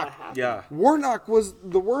 and Warnock. Yeah. Warnock was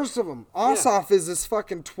the worst of them. Ossoff is this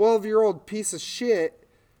fucking 12-year-old piece of shit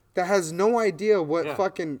that has no idea what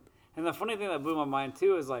fucking... And the funny thing that blew my mind,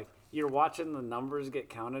 too, is, like, you're watching the numbers get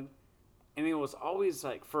counted, and it was always,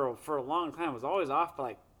 like, for a long time, it was always off by,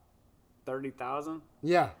 like, 30,000.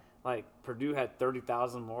 Yeah. Like, Purdue had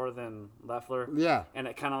 30,000 more than Loeffler. Yeah. And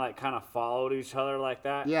it kind of followed each other like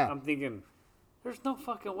that. Yeah. I'm thinking, there's no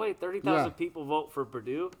fucking way 30,000 people vote for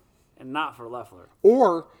Purdue and not for Loeffler.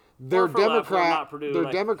 Or they're Democrat, Purdue,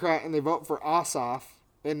 they're Democrat and they vote for Ossoff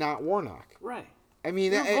and not Warnock. Right. I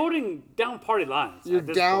mean, you're voting down party lines. You're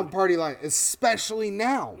down party line, especially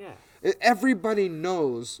now. Yeah. Everybody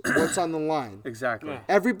knows what's on the line. Exactly. Yeah.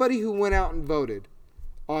 Everybody who went out and voted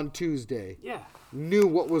on Tuesday knew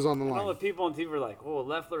what was on the line. All the people on TV were like, "Oh,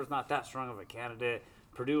 Loeffler's not that strong of a candidate.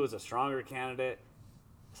 Purdue is a stronger candidate."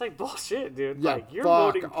 It's like bullshit, dude. Yeah, like, you're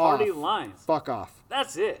voting party lines. Fuck off.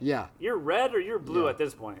 That's it. Yeah. You're red or you're blue at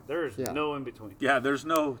this point. There's no in between. Yeah, there's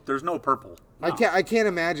no purple. No. I can't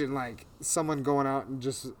imagine like someone going out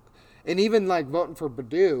and even like voting for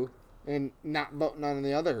Purdue and not voting on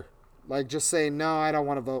the other Like, just saying, no, I don't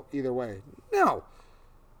want to vote either way. No.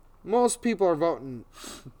 Most people are voting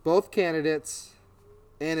both candidates,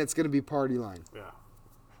 and it's going to be party line. Yeah.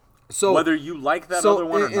 So whether you like that other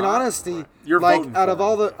one or not. In honesty, you're like, voting out for of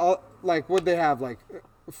all like, what'd they have? Like,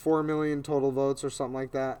 4 million total votes or something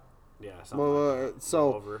like that? Yeah, something like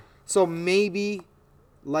that. So maybe,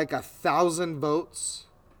 like, 1,000 votes,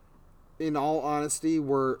 in all honesty,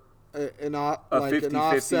 were an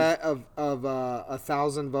offset of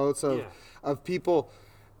 1,000 votes of people,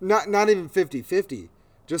 not even 50-50,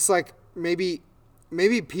 just like maybe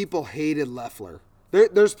people hated Loeffler.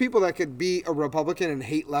 There's people that could be a Republican and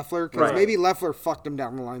hate Loeffler because maybe Loeffler fucked him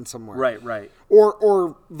down the line somewhere. Right.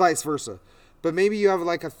 Or vice versa. But maybe you have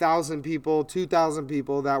like 1,000 people, 2,000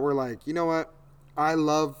 people that were like, you know what, I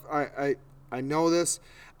know this.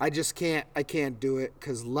 I can't do it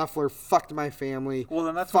because Loeffler fucked my family. Well,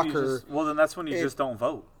 then that's Fucker. when you just don't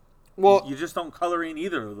vote. Well, you just don't color in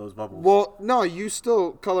either of those bubbles. Well, no, you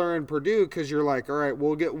still color in Purdue because you're like, all right,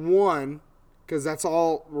 we'll get one because that's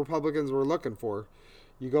all Republicans were looking for.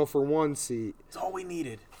 You go for one seat. It's all we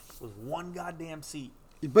needed was one goddamn seat.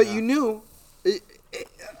 But you knew,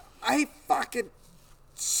 I fucking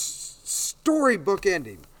storybook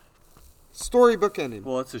ending.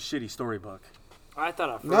 Well, it's a shitty storybook. I thought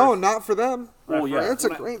at first. No, not for them. Oh, yeah. It's a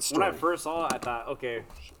great story. When I first saw it, I thought, okay,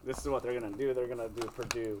 this is what they're going to do. They're going to do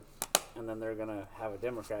Purdue, and then they're going to have a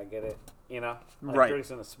Democrat get it, you know? Like right. They're just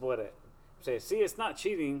going to split it. Say, see, it's not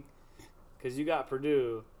cheating because you got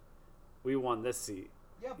Purdue. We won this seat.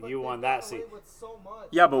 Yeah, but you won that seat. So much.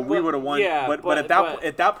 Yeah, but we would have won. Yeah, but at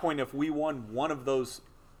that point, if we won one of those,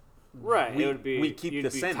 right, it would be we keep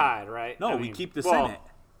the Senate tied, right? No, we keep the Senate.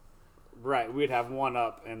 Right, we'd have one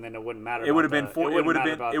up, and then it wouldn't matter. It would have been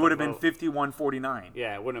 51-49.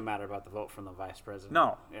 Yeah, it wouldn't matter about the vote from the vice president.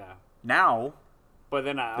 No. Yeah. Now. But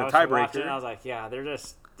then I was watching, and I was like, yeah, they're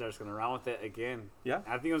just gonna run with it again. Yeah.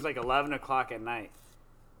 I think it was like 11 o'clock at night.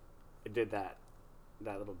 It did that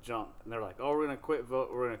little jump, and they're like, oh, we're gonna quit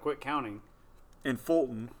vote. We're gonna quit counting. In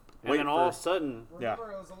Fulton. And then all of a sudden.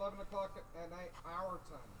 Remember, it was 11 o'clock at night, our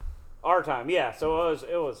time. Our time, yeah. So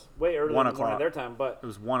it was way earlier than morning their time, but it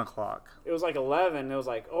was 1 o'clock. It was like 11. It was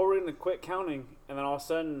like, oh, we're gonna quit counting, and then all of a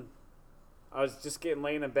sudden, I was just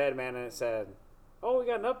laying in bed, man, and it said, oh, we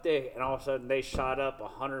got an update, and all of a sudden they shot up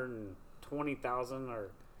 120,000, or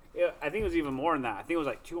I think it was even more than that. I think it was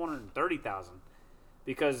like 230,000,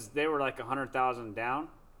 because they were like 100,000 down.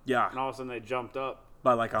 Yeah. And all of a sudden they jumped up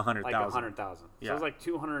by like 100,000. Like 100,000. So it was like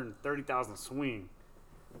 230,000 swing.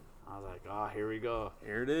 I was like, oh, here we go.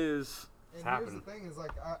 Here it is. It's happening. Here's the thing is,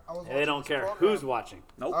 like, I was watching they don't care program. Who's watching.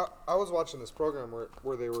 Nope. I was watching this program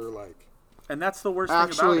where they were like, and that's the worst thing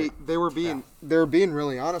about it. They were being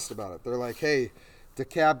really honest about it. They're like, hey,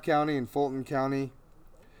 DeKalb County and Fulton County,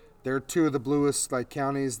 they're two of the bluest like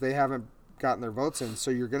counties. They haven't gotten their votes in, so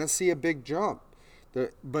you're gonna see a big jump.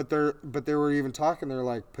 But they were even talking. They're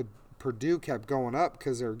like, Purdue kept going up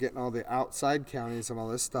because they were getting all the outside counties and all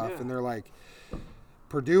this stuff, and they're like,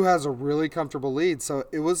 Purdue has a really comfortable lead. So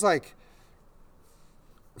it was like,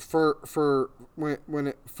 for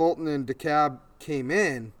when Fulton and DeKalb came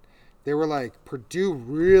in, they were like, Purdue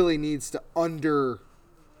really needs to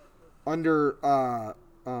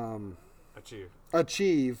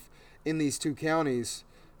achieve in these two counties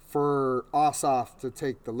for Ossoff to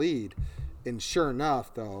take the lead. And sure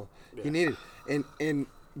enough, though, he needed, and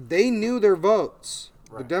they knew their votes.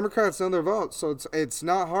 Right. The Democrats know their votes, so it's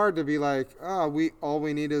not hard to be like, all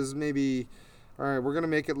we need is maybe, all right, we're gonna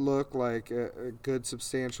make it look like a good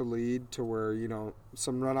substantial lead to where, you know,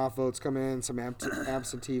 some runoff votes come in, some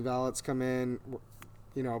absentee ballots come in.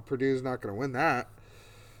 You know, Purdue's not gonna win that,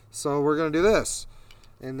 so we're gonna do this,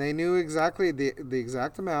 and they knew exactly the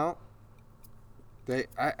exact amount.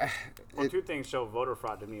 Two things show voter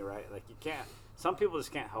fraud to me, right? Like, you can't. Some people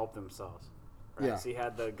just can't help themselves. Right? Yeah. So he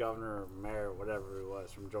had the governor, or mayor, whatever he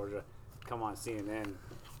was from Georgia, come on CNN,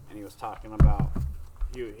 and he was talking about.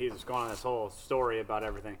 He was going on this whole story about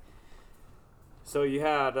everything. So you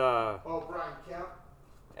had. Brian Kemp.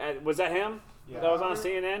 Was that him? Yeah. That was on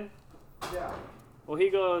CNN. Yeah. Well, he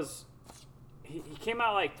goes. He came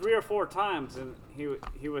out like 3 or 4 times, and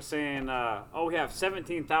he was saying, we have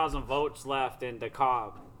 17,000 votes left in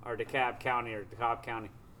DeKalb County.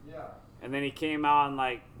 Yeah. And then he came out and,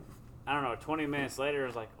 like, I don't know, 20 minutes later, it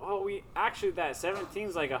was like, we actually, that 17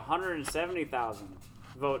 is like 170,000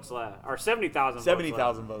 votes left, or 70,000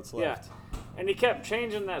 votes left. Yeah. And he kept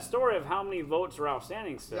changing that story of how many votes were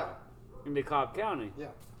outstanding still in DeKalb County.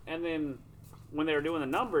 Yeah. And then when they were doing the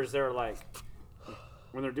numbers, they were like,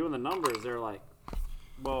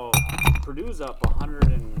 well, Purdue's up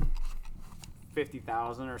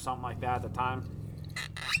 150,000 or something like that at the time.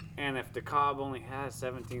 And if DeKalb only has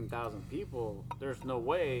 17,000 people, there's no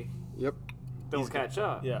way they'll catch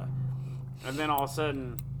up. Yeah. And then all of a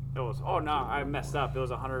sudden, it was, oh, no, I messed up. It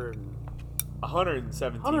was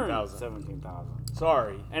 117,000.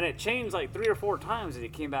 Sorry. And it changed like 3 or 4 times that he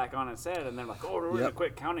came back on and said, and they're like, oh, we're going to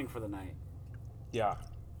quit counting for the night. Yeah.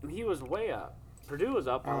 And he was way up. Purdue was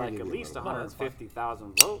up by like at least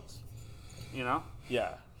 150,000 votes. You know?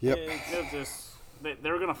 Yeah. Yep. It's just,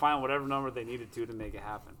 they were going to find whatever number they needed to make it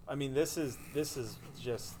happen. I mean, this is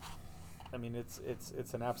just, I mean, it's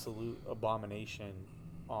an absolute abomination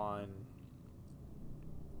on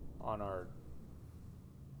our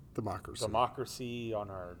democracy, on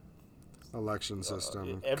our election system,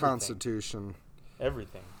 everything. Constitution,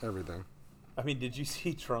 everything. I mean, did you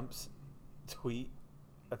see Trump's tweet?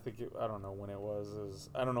 I don't know when it was.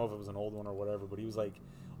 I don't know if it was an old one or whatever, but he was like,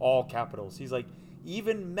 all capitals. He's like,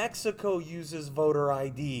 even Mexico uses voter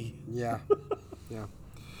ID. Yeah. Yeah.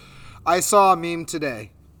 I saw a meme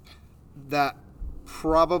today that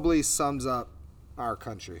probably sums up our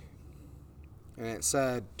country. And it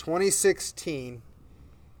said, 2016,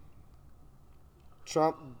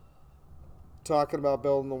 Trump talking about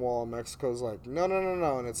building the wall, and Mexico's like, no.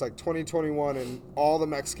 And it's like 2021, and all the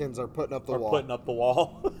Mexicans are putting up the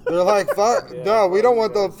wall. They're like, fuck, no, we don't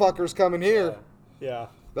want the fuckers coming here. Yeah.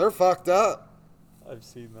 They're fucked up. I've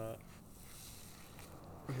seen that.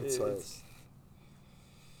 It's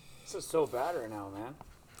This is so bad right now, man.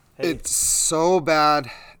 Hey, it's so bad.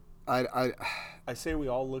 I say we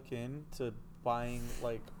all look into buying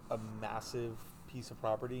like a massive piece of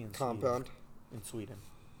property in compound Sweden.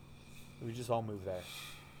 We just all move there.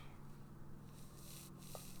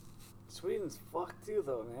 Sweden's fucked too,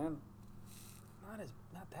 though, man.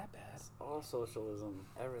 Not that bad. It's all socialism,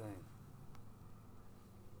 everything.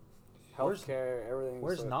 Healthcare, everything.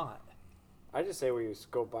 Where's not? I just say we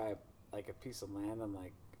just go buy like a piece of land in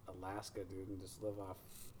like Alaska, dude, and just live off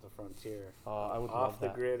the frontier. I would love off the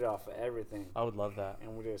that. grid, off of everything. I would love that.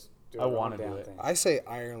 And we just do I our wanna own do damn it. thing. I say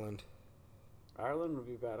Ireland. Ireland would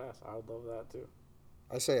be badass. I would love that too.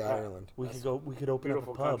 I say Ireland. We could open up a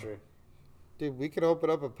Beautiful pub. country. Dude, we could open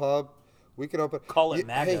up a pub. We could open. Call it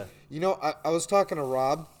MAGA. Hey, you know, I was talking to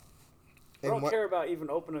Rob. I don't care about even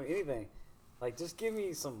opening anything. Like, just let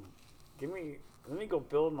me go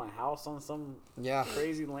build my house on some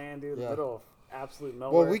crazy land, dude, in the middle of absolute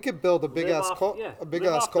nowhere. Well, we could build a big ass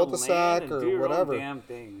cul-de-sac or whatever. Damn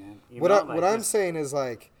thing, man. What I'm saying is,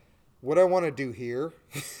 like, what I want to do here.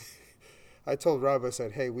 I told Rob, I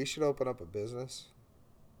said, hey, we should open up a business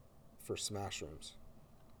for smash rooms.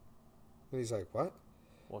 And he's like, what?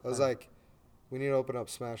 I was like, we need to open up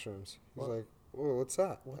smash rooms. He's like, whoa, what's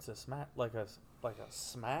that? What's a smash? Like a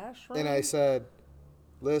smash room? And I said,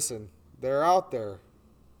 listen, they're out there.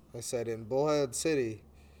 I said, in Bullhead City,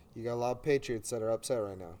 you got a lot of patriots that are upset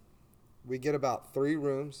right now. We get about 3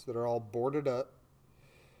 rooms that are all boarded up.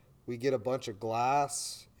 We get a bunch of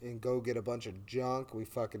glass and go get a bunch of junk. We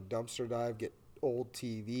fucking dumpster dive, get old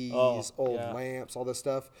TVs, lamps, all this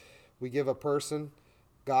stuff. We give a person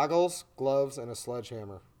goggles, gloves, and a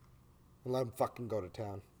sledgehammer. And let them fucking go to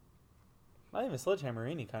town. Not even a sledgehammer,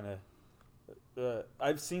 any kind of...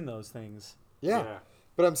 I've seen those things. Yeah.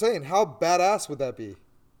 But I'm saying, how badass would that be?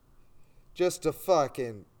 Just to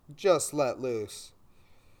fucking just let loose.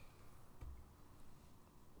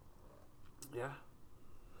 Yeah.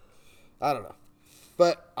 I don't know.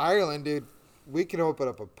 But Ireland, dude, we can open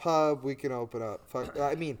up a pub. We can open up...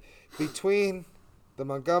 I mean, between the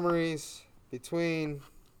Montgomerys, between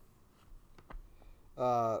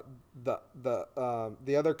the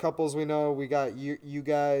other couples we know, we got you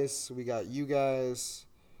guys. We got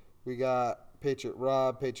Patriot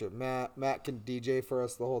Rob, Patriot Matt. Matt can DJ for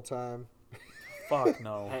us the whole time. Fuck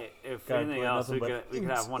no. Hey, if anything else, we could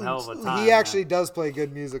have one hell of a time. He actually does play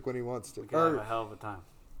good music when he wants to. We could have a hell of a time.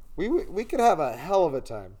 We could have a hell of a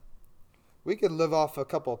time. We could live off a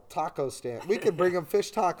couple taco stands. We could bring them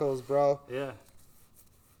fish tacos, bro. Yeah.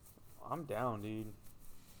 I'm down, dude.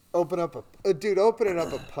 Opening up a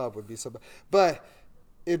pub would be so bad. But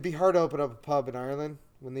it'd be hard to open up a pub in Ireland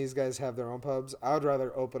when these guys have their own pubs. I would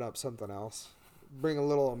rather open up something else. Bring a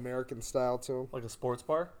little American style to them. Like a sports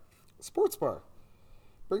bar? Sports bar.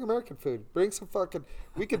 Bring American food. Bring some fucking...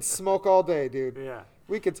 We could smoke all day, dude. Yeah.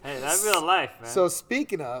 We could... Hey, that's real life, man. So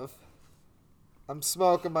speaking of, I'm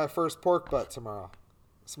smoking my first pork butt tomorrow.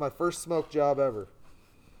 It's my first smoke job ever.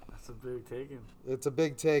 That's a big taking. It's a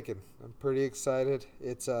big taking. I'm pretty excited.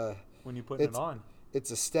 When you putting it on?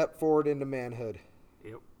 It's a step forward into manhood.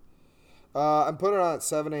 Yep. I'm putting it on at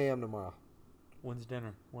 7 a.m. tomorrow. When's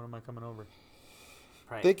dinner? When am I coming over?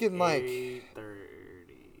 Probably Thinking like 8:30.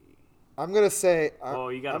 I'm gonna say you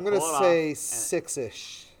gotta I'm gonna pull it say off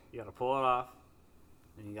 6-ish. You got to pull it off,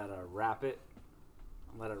 and you got to wrap it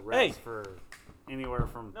and let it rest for anywhere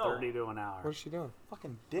from 30 to an hour. What's she doing?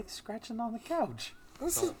 Fucking dick scratching on the couch.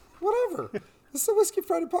 Whatever. This is a Whiskey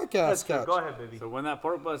Friday podcast couch. Go ahead, baby. So when that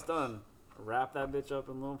pork butt's done, wrap that bitch up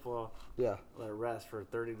in aluminum foil. Yeah. Let it rest for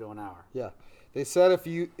 30 to an hour. Yeah. They said if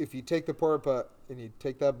you take the pork butt and you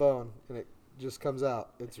take that bone and it just comes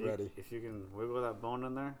out, it's ready. If you can wiggle that bone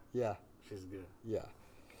in there, yeah, she's good. Yeah.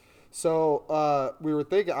 So we were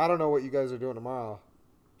thinking, I don't know what you guys are doing tomorrow,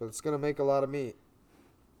 but it's gonna make a lot of meat.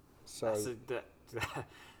 So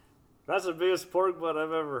that's the biggest pork butt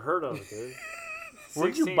I've ever heard of, dude.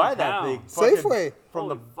 Where'd you buy that big? Safeway. From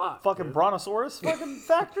the fuck, fucking dude. Brontosaurus fucking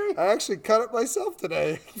factory? I actually cut it myself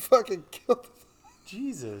today. Fucking killed it.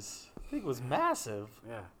 Jesus. I think it was massive.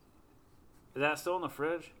 Yeah. Is that still in the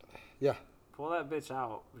fridge? Yeah. Pull that bitch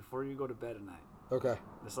out before you go to bed at night. Okay.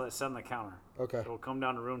 Just let it sit on the counter. Okay. It'll come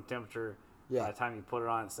down to room temperature Yeah. by the time you put it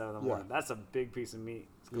on at 7 in the morning. That's a big piece of meat.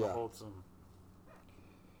 It's going to hold some.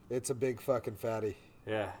 It's a big fucking fatty.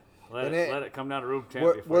 Yeah. Let it come down to room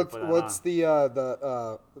temp before you put that what's on.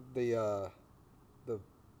 the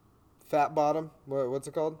fat bottom? What's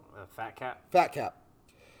it called? Fat cap? Fat cap.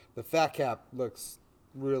 The fat cap looks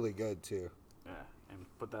really good too. Yeah. And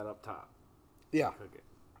put that up top. Yeah. Cook it.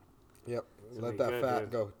 Yep. It's Let gonna that be good, fat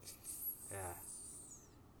dude. go. Yeah.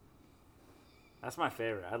 That's my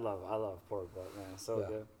favorite. I love pork butt, man. It's so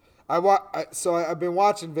good. I've been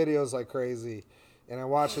watching videos like crazy, and I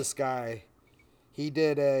watched this guy. He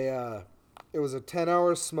did it was a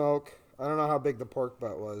 10-hour smoke. I don't know how big the pork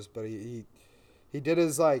butt was, but he did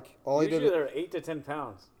his Usually they're 8 to 10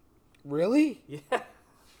 pounds. Really? Yeah.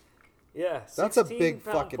 Yeah. That's a big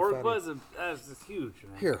 16-pound fucking pork fatty. butt is huge,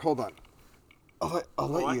 man. Here, hold on. I'll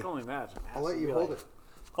let I you. can only imagine. I'll let you hold it.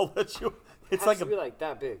 I'll let you. It's like to be like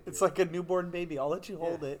that big. It's like a newborn baby. I'll let you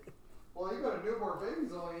hold it. Well, you got a newborn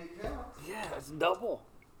baby's only 8 pounds. Yeah, it's double.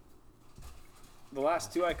 The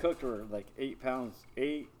last two I cooked were like 8 pounds,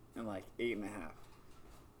 8 and like 8.5.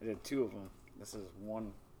 I did 2 of them. This is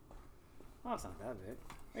 1. Oh, it's not that big.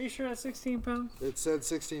 Are you sure that's 16 pounds? It said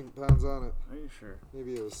 16 pounds on it. Are you sure?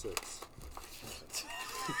 Maybe it was 6.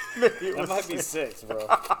 That might be 6, bro.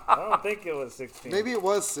 I don't think it was 16. Maybe it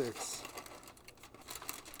was 6.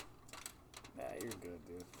 Yeah, you're good,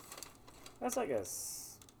 dude. That's like a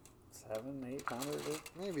 7, 8 pounder, dude.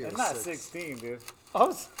 Maybe it It's was not 6. 16, dude.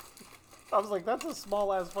 I was like, that's a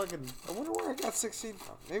small ass fucking. I wonder where I got 16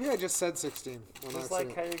 from. Maybe I just said 16. Just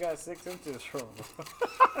like how you got 6 inches from.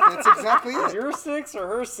 That's exactly Is it. your 6 or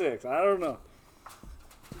her 6? I don't know.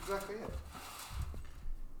 Exactly it.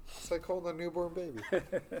 It's like holding a newborn baby. You'd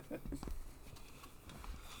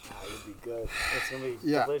be good. It's gonna be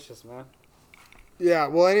Yeah. delicious, man. Yeah,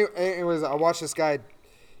 well, anyways, I watched this guy.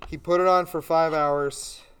 He put it on for 5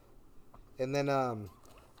 hours, and then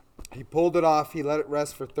he pulled it off. He let it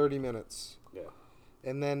rest for 30 minutes. Yeah.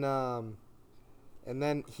 And then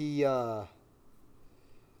he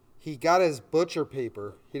got his butcher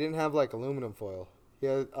paper. He didn't have like aluminum foil. He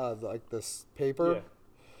had like this paper. Yeah.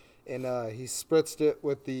 And he spritzed it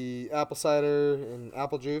with the apple cider and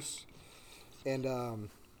apple juice, and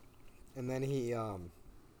then he,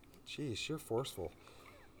 jeez, you're forceful.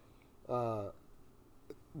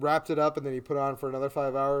 Wrapped it up, and then he put it on for another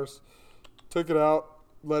 5 hours. Took it out,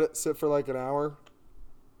 let it sit for like an hour.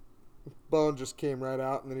 Bone just came right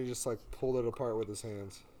out, and then he just like pulled it apart with his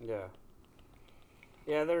hands. Yeah.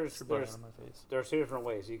 Yeah, there's 2 different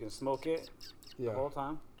ways. You can smoke it the whole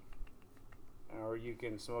time, or you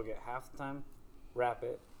can smoke it half the time, wrap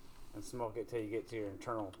it, and smoke it till you get to your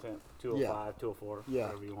internal temp, 205, 204,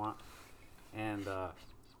 whatever you want. And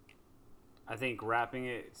I think wrapping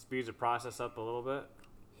it speeds the process up a little bit.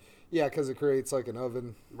 Yeah, because it creates like an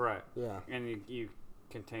oven. Right. Yeah. And you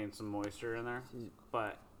contain some moisture in there.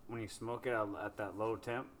 But when you smoke it at that low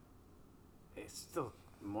temp, it's still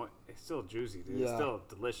juicy, dude. Yeah. It's still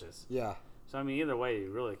delicious. Yeah. So, I mean, either way,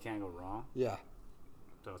 you really can't go wrong. Yeah.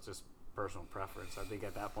 So it's just personal preference, I think,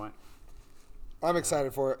 at that point. I'm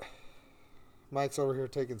excited for it. Mike's over here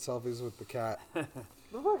taking selfies with the cat.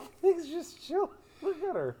 Look, things just chill. Look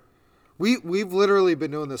at her. We've literally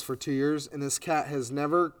been doing this for 2 years, and this cat has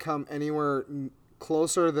never come anywhere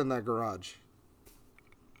closer than that garage.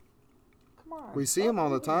 Come on. We see him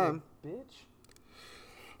all the time. Bitch.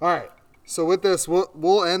 All right. So with this,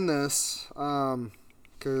 we'll end this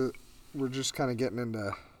because we're just kind of getting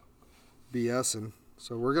into BSing.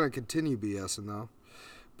 So we're gonna continue BSing though.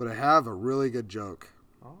 But I have a really good joke.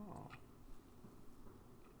 Oh.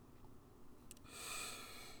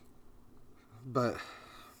 But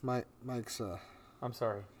Mike's I'm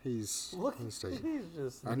sorry. he's Look, taking. he's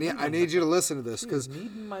just. I need you to listen to this because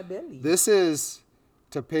kneading my belly. this is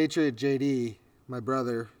to Patriot JD, my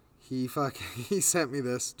brother, he sent me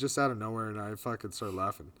this just out of nowhere, and I fucking started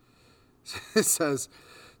laughing. It says,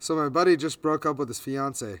 so my buddy just broke up with his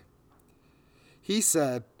fiance. He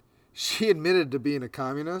said she admitted to being a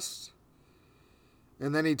communist,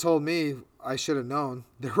 and then he told me I should have known.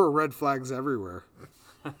 There were red flags everywhere.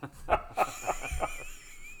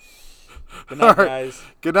 Good night, guys.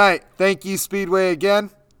 Good night. Thank you, Speedway,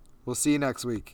 again. We'll see you next week.